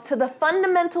themselves to the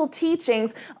fundamental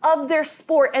teachings of their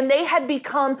sport, and they had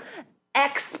become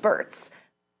experts.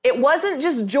 It wasn't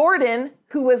just Jordan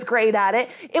who was great at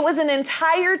it. It was an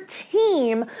entire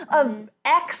team of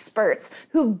experts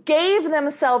who gave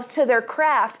themselves to their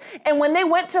craft. And when they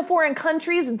went to foreign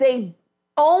countries, they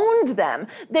owned them.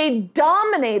 They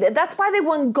dominated. That's why they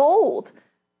won gold.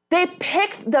 They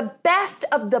picked the best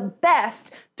of the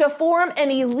best to form an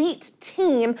elite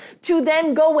team to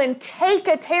then go and take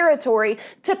a territory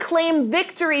to claim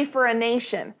victory for a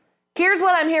nation. Here's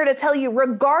what I'm here to tell you.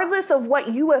 Regardless of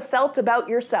what you have felt about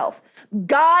yourself,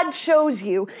 God chose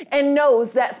you and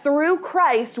knows that through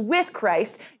Christ, with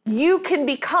Christ, you can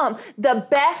become the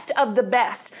best of the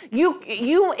best. You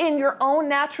in your own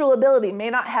natural ability may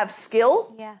not have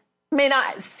skill. Yeah. May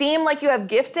not seem like you have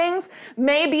giftings,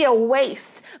 may be a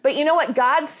waste. But you know what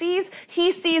God sees?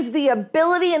 He sees the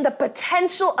ability and the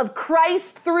potential of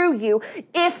Christ through you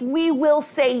if we will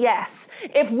say yes.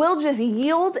 If we'll just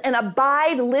yield and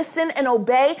abide, listen and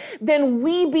obey, then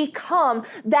we become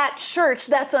that church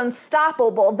that's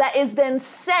unstoppable, that is then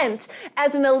sent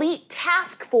as an elite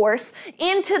task force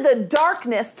into the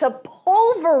darkness to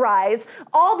pulverize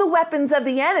all the weapons of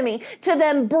the enemy to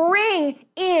then bring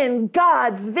in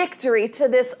God's victory to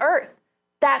this earth.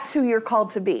 That's who you're called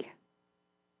to be.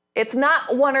 It's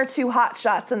not one or two hot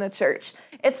shots in the church.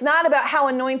 It's not about how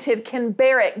anointed can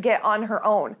Barrett get on her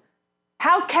own.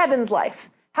 How's Kevin's life?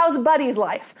 How's Buddy's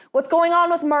life? What's going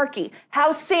on with Marky?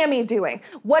 How's Sammy doing?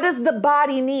 What does the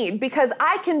body need? Because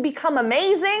I can become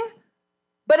amazing,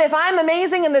 but if I'm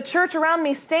amazing and the church around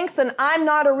me stinks, then I'm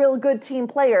not a real good team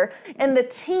player. And the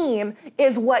team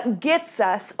is what gets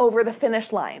us over the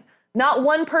finish line. Not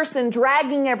one person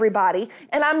dragging everybody,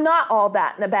 and I'm not all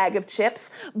that in a bag of chips,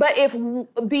 but if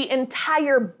the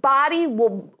entire body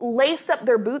will lace up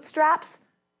their bootstraps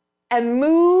and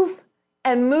move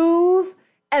and move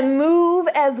and move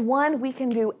as one, we can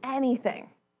do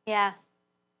anything. Yeah.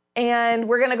 And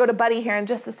we're going to go to Buddy here in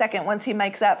just a second once he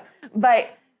mics up.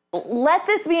 But let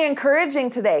this be encouraging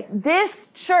today. This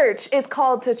church is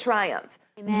called to triumph.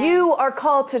 Amen. You are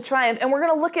called to triumph. And we're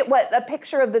going to look at what a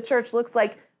picture of the church looks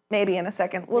like maybe in a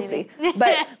second. We'll see.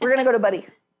 But we're going to go to Buddy.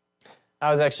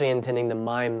 I was actually intending to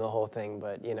mime the whole thing,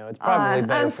 but, you know, it's probably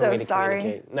better for me to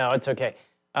communicate. No, it's okay.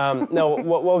 No,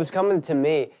 what was coming to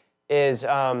me is,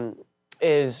 I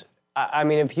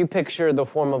mean, if you picture the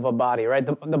form of a body, right?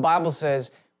 The Bible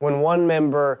says when one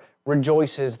member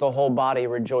rejoices, the whole body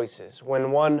rejoices.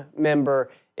 When one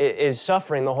member is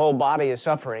suffering, the whole body is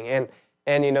suffering.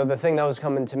 And you know, the thing that was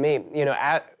coming to me, you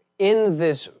know, in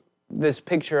this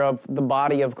picture of the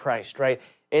body of Christ, right?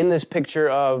 In this picture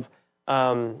of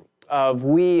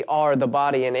we are the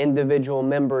body and individual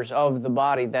members of the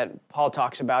body that Paul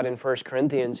talks about in 1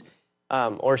 Corinthians,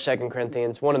 or 2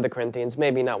 Corinthians, one of the Corinthians,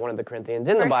 maybe not one of the Corinthians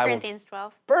in the Bible. 1 Corinthians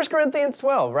 12. 1 Corinthians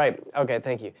 12, right. Okay,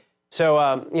 thank you.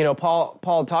 So,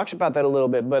 Paul talks about that a little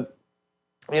bit, but,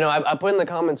 I put in the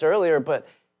comments earlier, but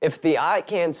if the eye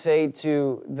can't say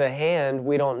to the hand,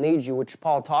 we don't need you, which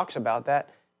Paul talks about that,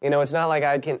 it's not like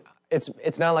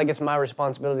it's not like it's my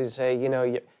responsibility to say, you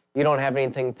don't have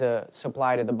anything to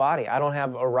supply to the body. I don't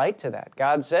have a right to that.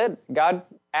 God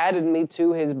added me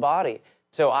to his body,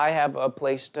 so I have a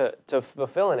place to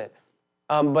fulfill in it.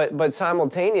 But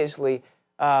simultaneously,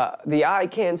 the eye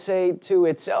can't say to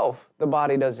itself, the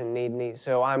body doesn't need me,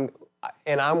 so I'm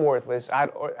worthless.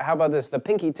 How about this? The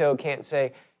pinky toe can't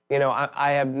say,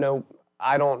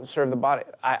 I don't serve the body.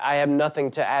 I have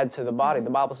nothing to add to the body. The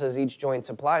Bible says each joint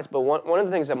supplies. But one of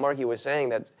the things that Marky was saying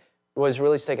that was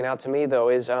really sticking out to me, though,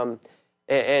 is,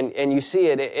 and you see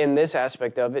it in this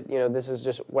aspect of it, this is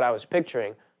just what I was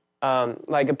picturing.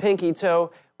 Like a pinky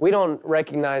toe, we don't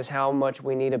recognize how much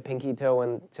we need a pinky toe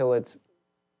until it's,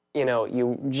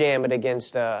 you jam it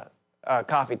against a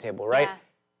coffee table, right? Yeah.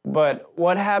 But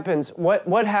what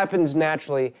happens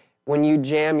naturally when you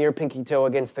jam your pinky toe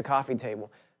against the coffee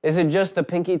table? Is it just the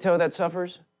pinky toe that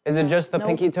suffers? Is it just the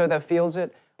pinky toe that feels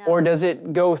it? No. Or does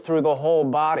it go through the whole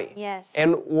body? Yes.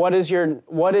 And what is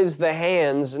the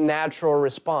hand's natural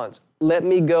response? Let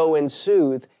me go and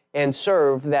soothe and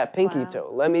serve that pinky toe.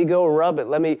 Let me go rub it.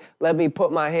 Let me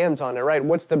put my hands on it, right?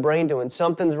 What's the brain doing?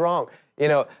 Something's wrong.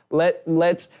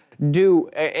 Let's do,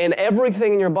 and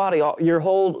everything in your body, your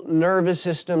whole nervous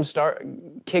system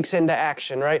kicks into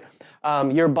action, right?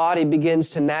 Your body begins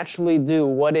to naturally do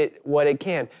what it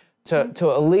can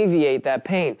to alleviate that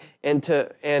pain,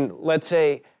 and let's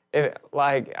say,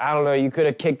 I don't know, you could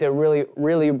have kicked it really,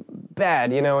 really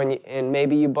bad, and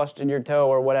maybe you busted your toe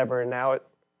or whatever, and now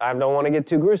I don't want to get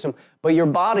too gruesome, but your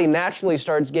body naturally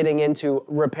starts getting into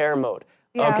repair mode.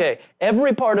 Yeah. Okay,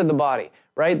 every part of the body,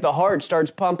 right? The heart starts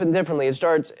pumping differently. It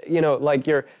starts,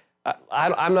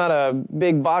 I'm not a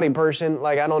big body person.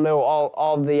 Like, I don't know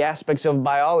all the aspects of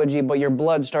biology, but your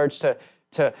blood starts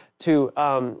to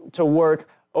work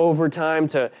overtime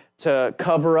to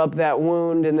cover up that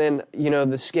wound, and then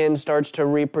the skin starts to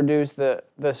reproduce the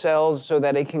cells so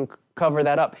that it can cover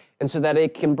that up, and so that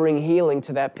it can bring healing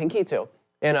to that pinky toe.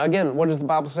 And again, what does the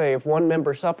Bible say? If one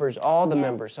member suffers, all the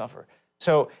members suffer.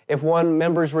 So if one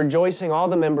member's rejoicing, all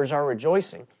the members are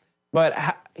rejoicing.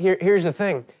 But here's the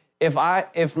thing. If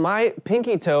my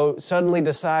pinky toe suddenly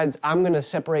decides I'm going to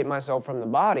separate myself from the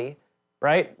body,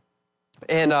 right?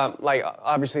 And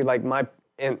obviously,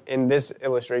 in this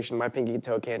illustration, my pinky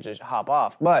toe can't just hop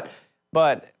off. But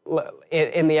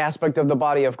in the aspect of the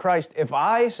body of Christ, if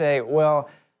I say, well,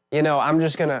 I'm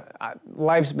just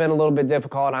life's been a little bit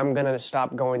difficult, I'm going to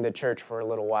stop going to church for a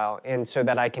little while, and so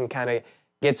that I can kind of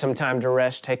get some time to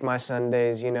rest, take my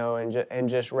Sundays, and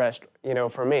just rest,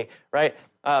 for me, right?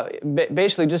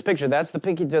 Basically, just picture, that's the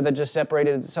pinky toe that just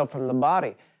separated itself from the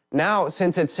body. Now,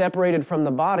 since it's separated from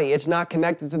the body, it's not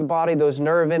connected to the body, those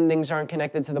nerve endings aren't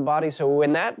connected to the body, so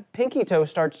when that pinky toe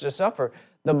starts to suffer,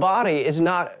 the body is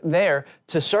not there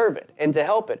to serve it and to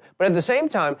help it. But at the same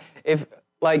time, if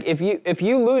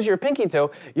you lose your pinky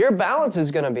toe, your balance is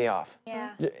going to be off.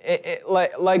 Yeah.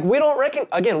 We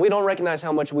don't recognize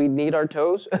how much we need our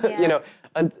toes,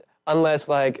 unless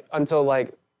until an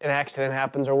accident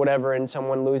happens or whatever and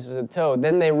someone loses a toe.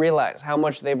 Then they realize how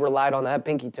much they've relied on that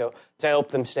pinky toe to help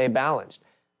them stay balanced.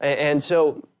 And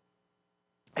so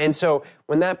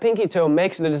when that pinky toe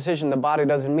makes the decision the body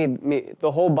doesn't need me,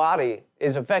 the whole body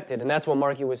is affected. And that's what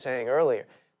Marky was saying earlier.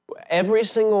 Every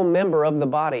single member of the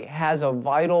body has a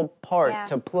vital part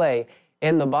to play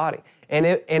in the body. And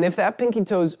if that pinky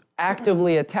toe is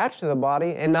actively attached to the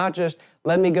body and not just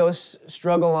let me go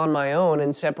struggle on my own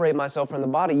and separate myself from the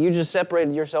body, you just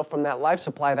separated yourself from that life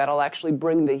supply that'll actually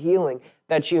bring the healing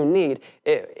that you need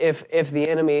if the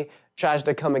enemy tries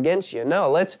to come against you. No,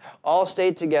 let's all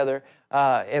stay together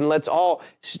and let's all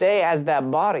stay as that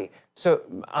body. So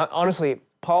honestly,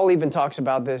 Paul even talks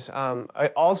about this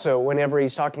also whenever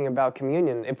he's talking about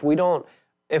communion. If we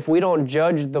don't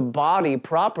judge the body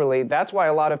properly, that's why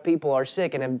a lot of people are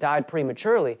sick and have died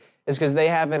prematurely, is because they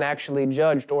haven't actually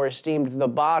judged or esteemed the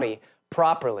body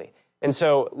properly. And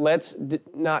so let's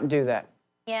not do that.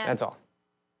 Yeah. That's all.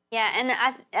 Yeah, and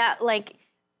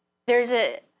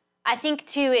I think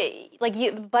too,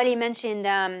 Buddy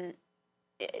mentioned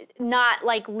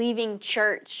not leaving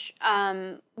church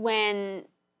when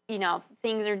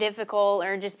things are difficult,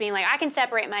 or just being I can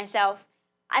separate myself.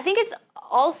 I think it's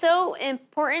also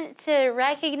important to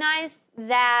recognize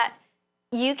that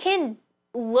you can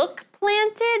look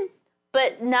planted,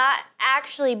 but not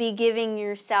actually be giving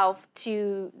yourself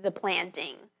to the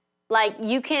planting. Like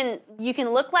you can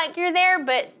look like you're there,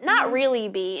 but not really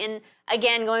be. And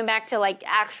again, going back to like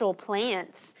actual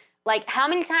plants, like how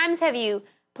many times have you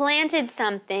planted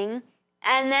something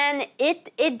and then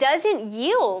it doesn't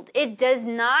yield? It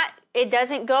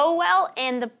doesn't go well,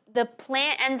 and the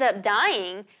plant ends up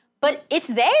dying, but it's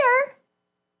there.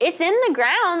 It's in the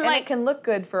ground. And like, it can look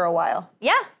good for a while.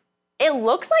 Yeah. It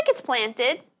looks like it's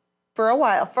planted. For a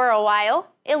while.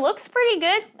 It looks pretty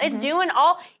good. It's doing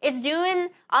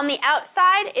on the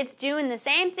outside, it's doing the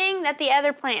same thing that the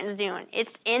other plant is doing.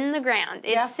 It's in the ground.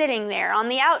 It's sitting there. On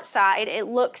the outside, it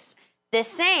looks the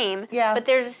same. Yeah. But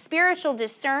there's a spiritual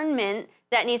discernment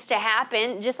that needs to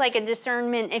happen, just like a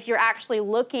discernment if you're actually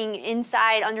looking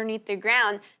inside underneath the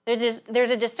ground. There's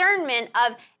a discernment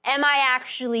of, am I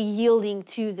actually yielding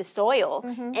to the soil?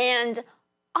 And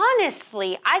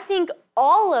honestly, I think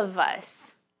all of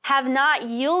us have not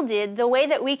yielded the way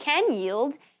that we can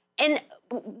yield. And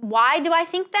why do I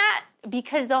think that?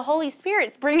 Because the Holy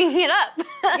Spirit's bringing it up.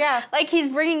 Yeah. Like he's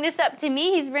bringing this up to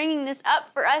me. He's bringing this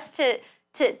up for us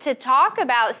to talk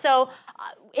about. So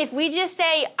if we just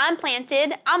say, I'm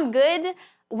planted, I'm good,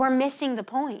 we're missing the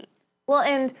point. Well,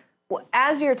 and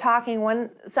as you're talking,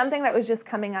 something that was just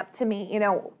coming up to me,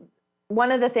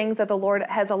 one of the things that the Lord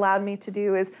has allowed me to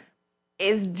do is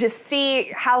just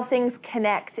see how things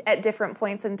connect at different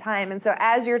points in time. And so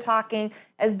as you're talking,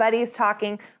 as Buddy's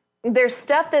talking, there's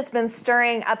stuff that's been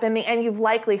stirring up in me, and you've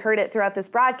likely heard it throughout this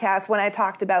broadcast when I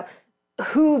talked about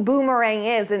who Boomerang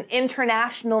is and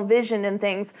international vision and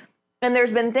things. And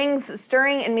there's been things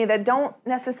stirring in me that don't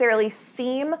necessarily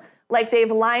seem like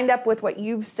they've lined up with what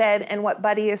you've said and what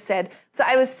Buddy has said. So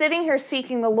I was sitting here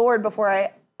seeking the Lord before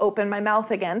I opened my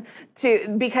mouth again,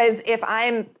 because if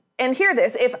I'm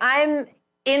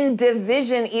in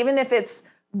division, even if it's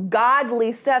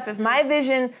godly stuff, if my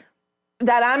vision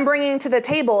that I'm bringing to the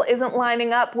table isn't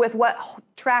lining up with what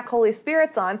track Holy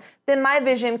Spirit's on, then my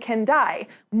vision can die.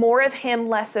 More of him,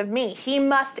 less of me. He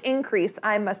must increase,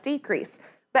 I must decrease.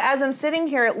 But as I'm sitting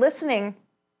here listening,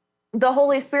 the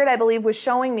Holy Spirit, I believe, was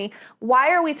showing me,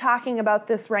 why are we talking about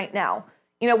this right now?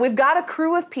 We've got a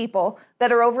crew of people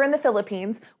that are over in the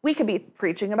Philippines. We could be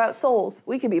preaching about souls.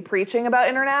 We could be preaching about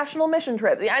international mission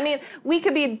trips. I mean, we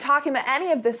could be talking about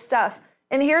any of this stuff.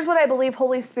 And here's what I believe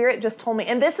Holy Spirit just told me.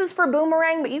 And this is for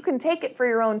Boomerang, but you can take it for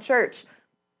your own church.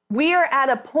 We are at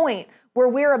a point where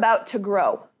we're about to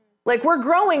grow. Like, we're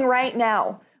growing right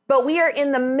now, but we are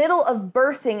in the middle of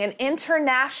birthing an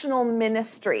international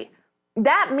ministry.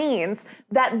 That means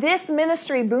that this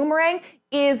ministry, Boomerang,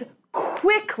 is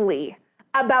quickly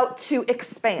about to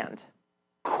expand.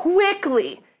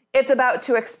 Quickly, it's about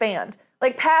to expand.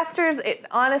 Like pastors,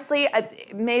 honestly,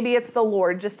 maybe it's the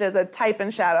Lord just as a type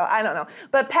and shadow. I don't know.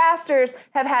 But pastors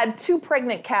have had 2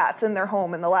 pregnant cats in their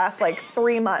home in the last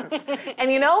 3 months.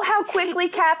 And you know how quickly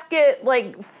cats get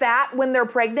fat when they're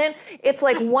pregnant? It's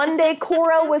like one day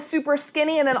Cora was super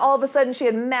skinny and then all of a sudden she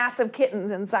had massive kittens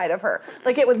inside of her.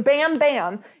 Like it was bam,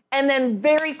 bam. And then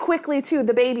very quickly too,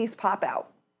 the babies pop out.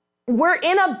 We're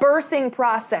in a birthing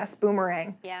process,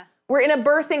 Boomerang. Yeah. We're in a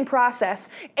birthing process,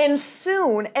 and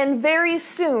soon, and very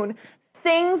soon,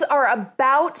 things are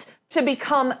about to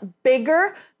become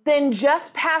bigger than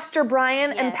just Pastor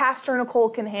Brian and Pastor Nicole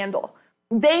can handle.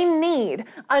 They need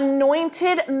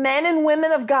anointed men and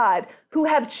women of God who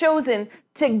have chosen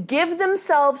to give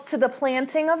themselves to the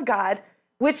planting of God,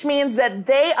 which means that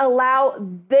they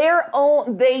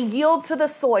they yield to the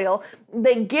soil,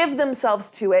 they give themselves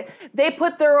to it, they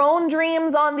put their own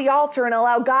dreams on the altar and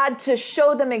allow God to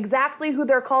show them exactly who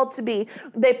they're called to be.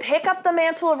 They pick up the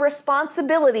mantle of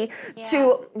responsibility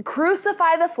to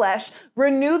crucify the flesh,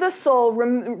 renew the soul,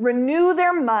 renew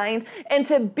their mind, and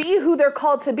to be who they're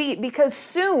called to be, because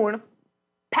soon,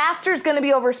 Pastor's going to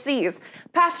be overseas.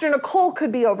 Pastor Nicole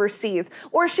could be overseas,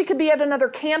 or she could be at another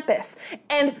campus.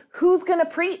 And who's going to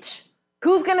preach?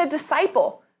 Who's going to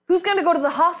disciple? Who's going to go to the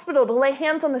hospital to lay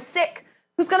hands on the sick?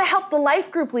 Who's going to help the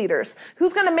life group leaders?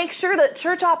 Who's going to make sure that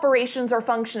church operations are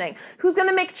functioning? Who's going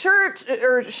to make sure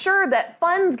that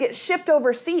funds get shipped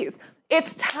overseas?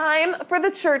 It's time for the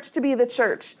church to be the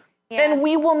church. Yeah. And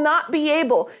we will not be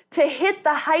able to hit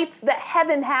the heights that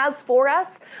heaven has for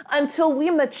us until we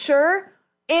mature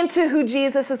into who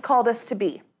Jesus has called us to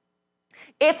be.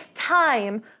 It's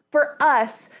time for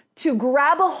us to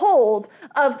grab a hold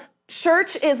of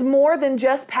church is more than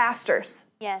just pastors.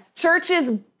 Yes. Church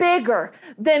is bigger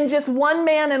than just one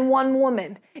man and one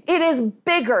woman. It is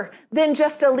bigger than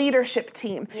just a leadership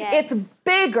team. Yes. It's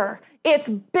bigger. It's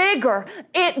bigger.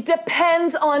 It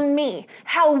depends on me.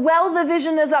 How well the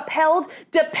vision is upheld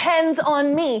depends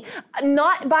on me.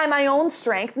 Not by my own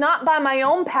strength, not by my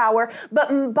own power,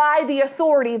 but by the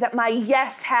authority that my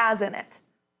yes has in it.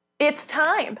 It's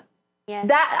time. Yes.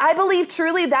 That I believe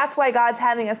truly that's why God's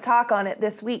having us talk on it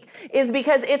this week, is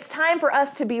because it's time for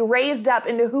us to be raised up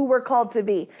into who we're called to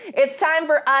be. It's time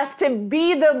for us to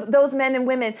be those men and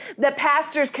women that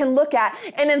pastors can look at.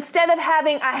 And instead of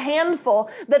having a handful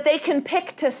that they can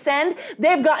pick to send,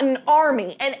 they've got an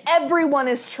army, and everyone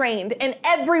is trained, and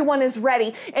everyone is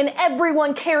ready, and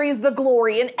everyone carries the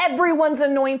glory, and everyone's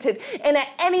anointed. And at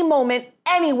any moment,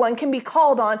 anyone can be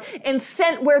called on and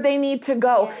sent where they need to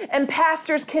go. Yes. And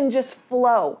pastors can just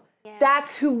flow. Yes.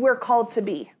 That's who we're called to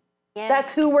be. Yes.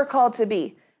 That's who we're called to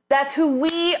be. That's who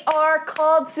we are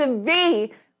called to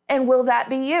be. And will that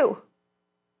be you?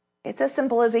 It's as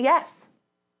simple as a yes.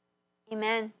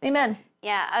 Amen. Amen.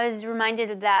 Yeah, I was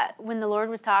reminded of that when the Lord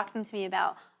was talking to me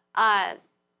about, that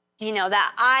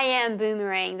I am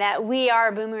Boomerang, that we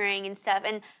are Boomerang and stuff.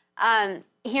 And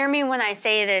hear me when I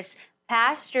say this.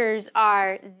 Pastors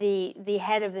are the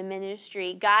head of the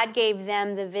ministry. God gave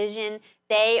them the vision.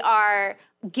 They are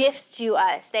gifts to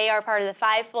us. They are part of the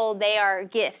fivefold. They are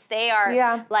gifts. They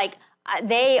are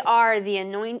they are the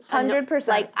anointing. 100%.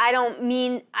 Like, I don't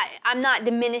mean, I'm not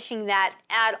diminishing that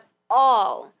at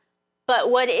all. But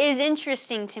what is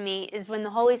interesting to me is when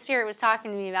the Holy Spirit was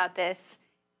talking to me about this,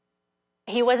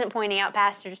 he wasn't pointing out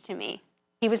pastors to me.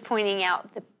 He was pointing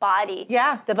out the body.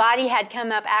 Yeah. The body had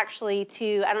come up actually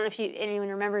to, I don't know if anyone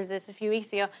remembers this, a few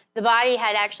weeks ago, the body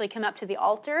had actually come up to the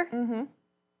altar. Mm-hmm.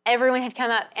 Everyone had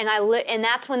come up, and and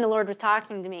that's when the Lord was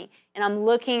talking to me. And I'm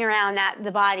looking around at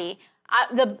the body.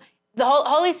 The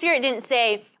Holy Spirit didn't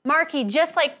say, Marky,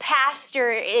 just like pastor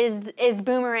is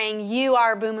Boomerang, you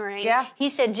are Boomerang. Yeah.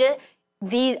 He said,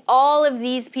 all of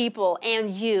these people and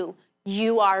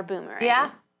you are Boomerang. Yeah.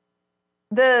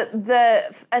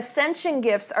 The ascension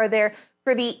gifts are there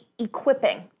for the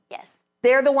equipping. Yes.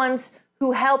 They're the ones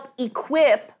who help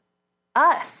equip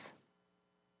us.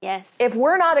 Yes. If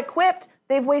we're not equipped,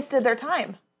 they've wasted their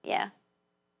time. Yeah.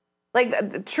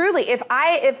 Like, truly, if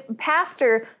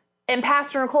Pastor and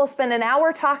Pastor Nicole spend an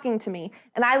hour talking to me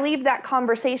and I leave that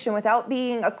conversation without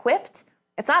being equipped,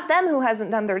 it's not them who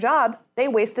hasn't done their job. They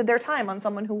wasted their time on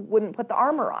someone who wouldn't put the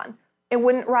armor on and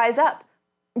wouldn't rise up.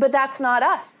 But that's not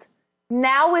us.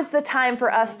 Now is the time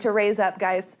for us to raise up,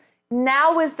 guys.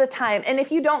 Now is the time. And if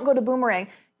you don't go to Boomerang,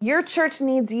 your church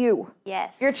needs you.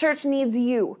 Yes. Your church needs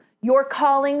you. Your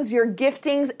callings, your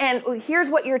giftings. And here's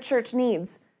what your church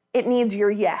needs. It needs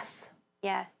your yes.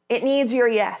 Yeah. It needs your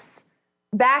yes.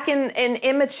 Back in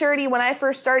immaturity, when I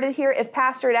first started here, if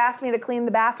Pastor had asked me to clean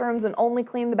the bathrooms and only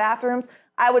clean the bathrooms,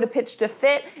 I would have pitched a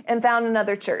fit and found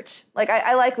another church. Like,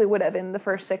 I likely would have in the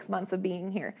first 6 months of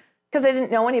being here because I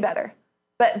didn't know any better.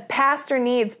 But pastor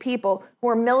needs people who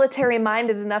are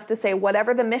military-minded enough to say,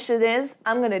 whatever the mission is,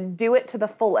 I'm going to do it to the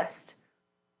fullest.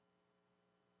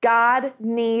 God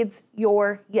needs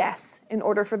your yes in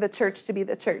order for the church to be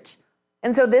the church.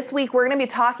 And so this week, we're going to be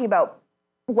talking about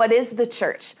what is the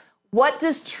church? What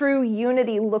does true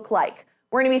unity look like?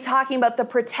 We're going to be talking about the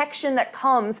protection that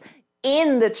comes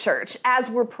in the church as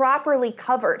we're properly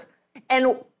covered.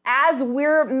 And as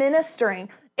we're ministering,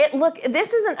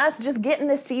 this isn't us just getting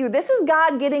this to you. This is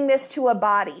God getting this to a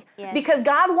body. Yes. Because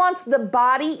God wants the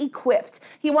body equipped.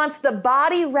 He wants the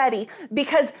body ready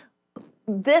because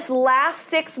this last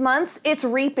 6 months, it's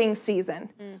reaping season.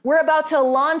 We're about to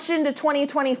launch into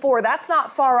 2024. That's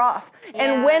not far off. Yeah.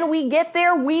 And when we get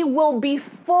there, we will be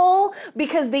full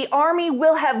because the army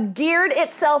will have geared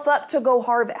itself up to go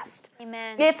harvest.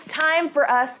 Amen. It's time for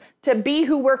us to be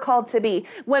who we're called to be.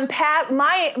 When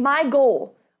my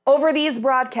goal over these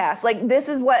broadcasts, like this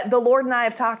is what the Lord and I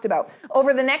have talked about.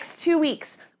 Over the next 2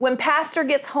 weeks, when Pastor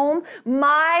gets home,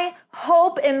 my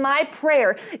hope and my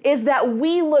prayer is that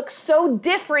we look so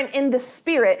different in the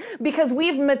spirit because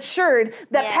we've matured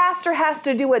that Pastor has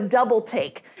to do a double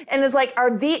take. And is like,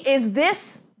 is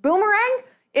this Boomerang?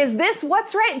 Is this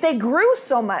what's right? They grew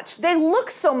so much. They look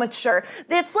so mature.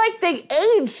 It's like they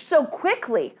aged so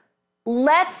quickly.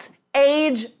 Let's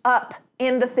age up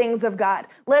in the things of God.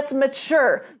 Let's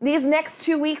mature. These next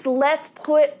 2 weeks, let's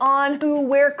put on who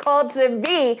we're called to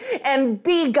be and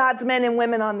be God's men and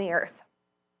women on the earth.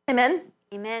 Amen?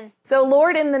 Amen. So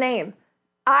Lord, in the name,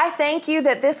 I thank you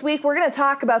that this week we're going to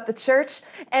talk about the church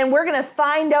and we're going to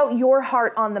find out your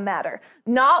heart on the matter.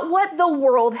 Not what the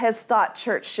world has thought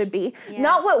church should be,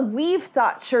 not what we've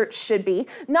thought church should be,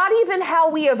 not even how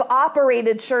we have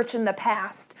operated church in the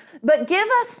past. But give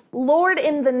us, Lord,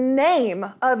 in the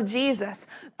name of Jesus,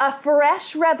 a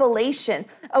fresh revelation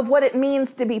of what it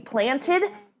means to be planted.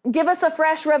 Give us a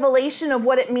fresh revelation of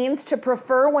what it means to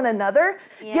prefer one another.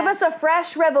 Yeah. Give us a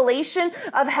fresh revelation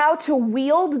of how to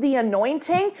wield the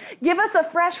anointing. Give us a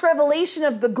fresh revelation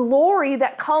of the glory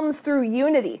that comes through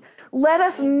unity. Let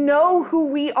us know who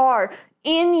we are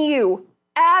in you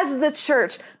as the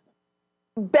church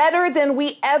better than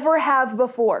we ever have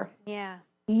before. Yeah.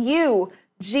 You,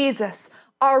 Jesus,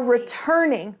 are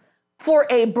returning for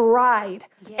a bride,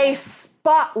 a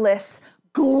spotless,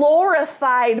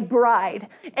 glorified bride.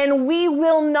 And we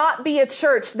will not be a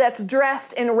church that's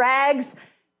dressed in rags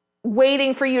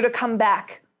waiting for you to come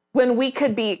back when we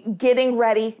could be getting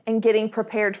ready and getting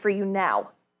prepared for you now.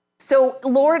 So,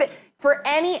 Lord, for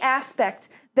any aspect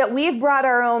that we've brought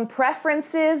our own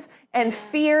preferences and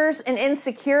fears and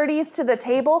insecurities to the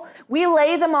table, we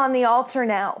lay them on the altar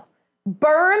now.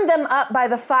 Burn them up by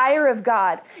the fire of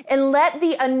God, and let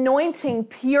the anointing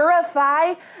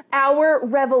purify our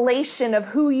revelation of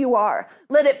who you are.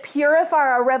 Let it purify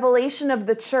our revelation of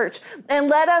the church, and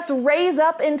let us raise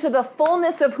up into the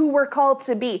fullness of who we're called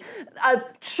to be. A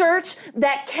church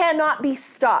that cannot be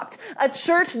stopped. A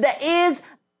church that is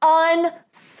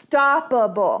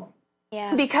unstoppable.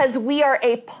 Yeah. Because we are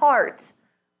a part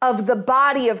of the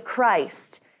body of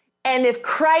Christ. And if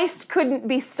Christ couldn't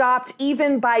be stopped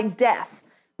even by death,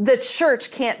 the church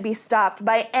can't be stopped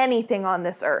by anything on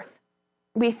this earth.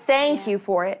 We thank you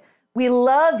for it. We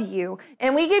love you.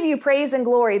 And we give you praise and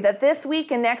glory that this week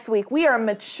and next week, we are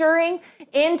maturing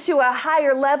into a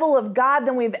higher level of God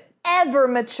than we've ever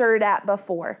matured at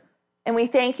before. And we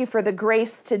thank you for the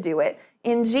grace to do it.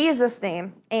 In Jesus'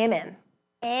 name, amen.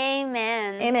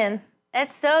 Amen. Amen.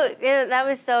 That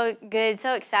was so good,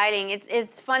 so exciting.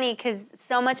 It's funny because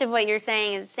so much of what you're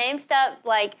saying is the same stuff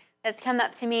like that's come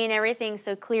up to me and everything.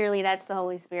 So clearly, that's the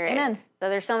Holy Spirit. Amen. So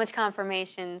there's so much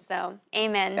confirmation. So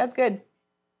amen. That's good.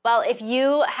 Well, if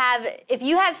you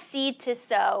have seed to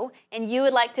sow and you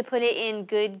would like to put it in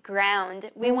good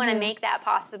ground, we want to make that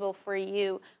possible for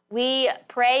you. We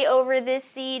pray over this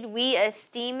seed. We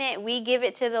esteem it. We give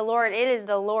it to the Lord. It is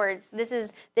the Lord's.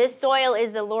 This soil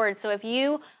is the Lord's. So if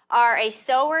you are a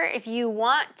sower, if you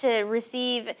want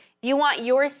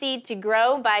your seed to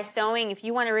grow by sowing, if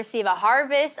you want to receive a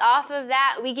harvest off of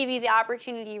that, we give you the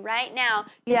opportunity right now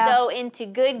to sow into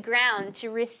good ground, to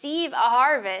receive a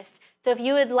harvest. So if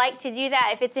you would like to do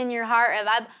that, if it's in your heart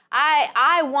of,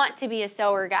 I want to be a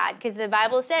sower, God, because the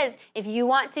Bible says if you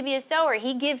want to be a sower,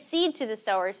 he gives seed to the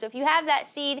sower. So if you have that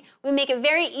seed, we make it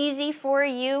very easy for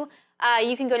you.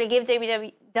 You can go to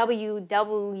GiveWW,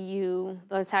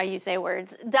 that's how you say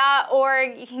words,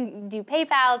 .org. You can do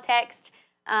PayPal, text,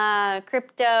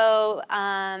 crypto,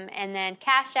 and then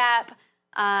Cash App.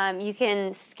 You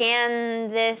can scan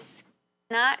this,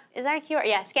 is that a QR?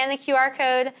 Yeah, scan the QR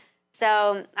code.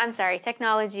 So, I'm sorry,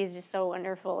 technology is just so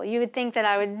wonderful. You would think that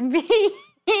I would be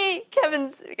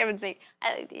Kevin's me.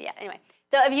 Anyway.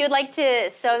 So if you would like to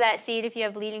sow that seed, if you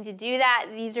have leading to do that,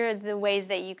 these are the ways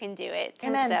that you can do it.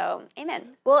 Amen. So,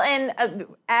 amen. Well, and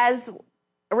as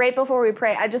right before we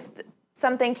pray,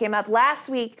 something came up last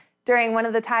week during one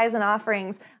of the tithes and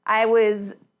offerings. I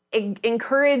was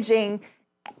encouraging,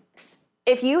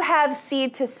 if you have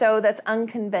seed to sow that's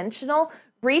unconventional,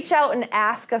 reach out and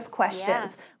ask us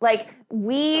questions. Yeah. Like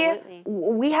we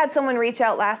had someone reach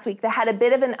out last week that had a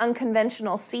bit of an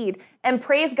unconventional seed, and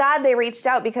praise God they reached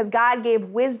out because God gave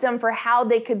wisdom for how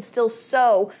they could still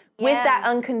sow with that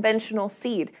unconventional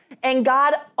seed. And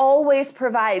God always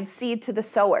provides seed to the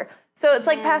sower. So it's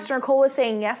like Pastor Nicole was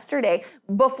saying yesterday,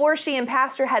 before she and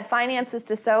Pastor had finances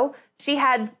to sow, she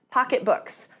had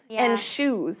pocketbooks and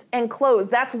shoes and clothes.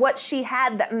 That's what she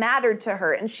had that mattered to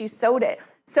her, and she sowed it.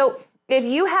 So if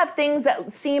you have things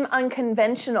that seem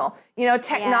unconventional,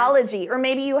 technology, or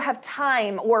maybe you have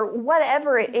time or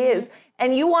whatever it is,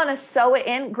 and you want to sow it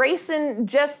in, Grayson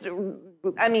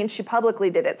she publicly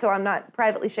did it, so I'm not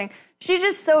privately sharing. She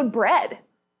just sowed bread.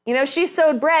 She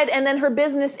sowed bread, and then her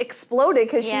business exploded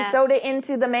because she sowed it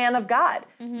into the man of God.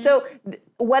 So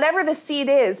whatever the seed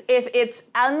is, if it's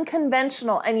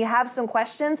unconventional and you have some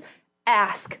questions,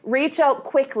 ask. Reach out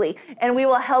quickly, and we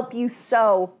will help you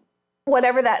sow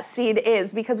whatever that seed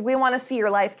is, because we want to see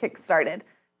your life kick-started.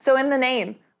 So in the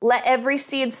name, let every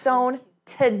seed sown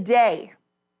today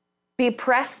be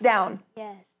pressed down,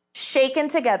 shaken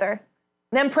together,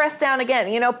 then pressed down again.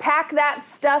 Pack that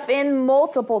stuff in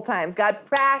multiple times. God,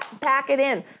 pack it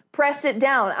in, press it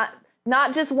down.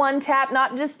 Not just one tap,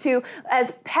 not just two,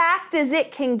 as packed as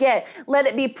it can get. Let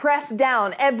it be pressed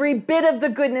down, every bit of the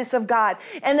goodness of God.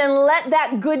 And then let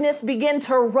that goodness begin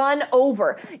to run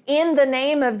over in the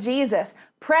name of Jesus.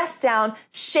 Pressed down,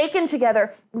 shaken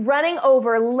together, running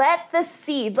over. Let the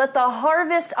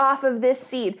harvest off of this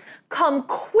seed come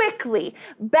quickly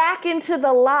back into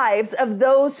the lives of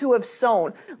those who have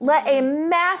sown. Let a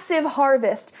massive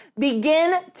harvest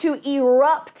begin to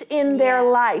erupt in their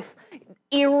life.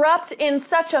 Erupt in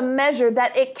such a measure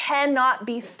that it cannot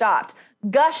be stopped.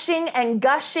 gushing and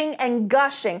gushing and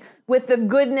gushing with the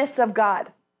goodness of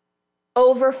God.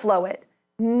 Overflow it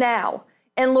now.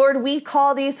 And Lord, we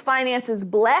call these finances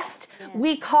blessed. Yes.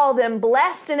 We call them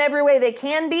blessed in every way they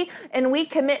can be. And we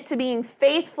commit to being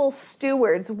faithful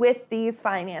stewards with these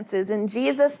finances. In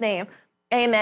Jesus' name, amen.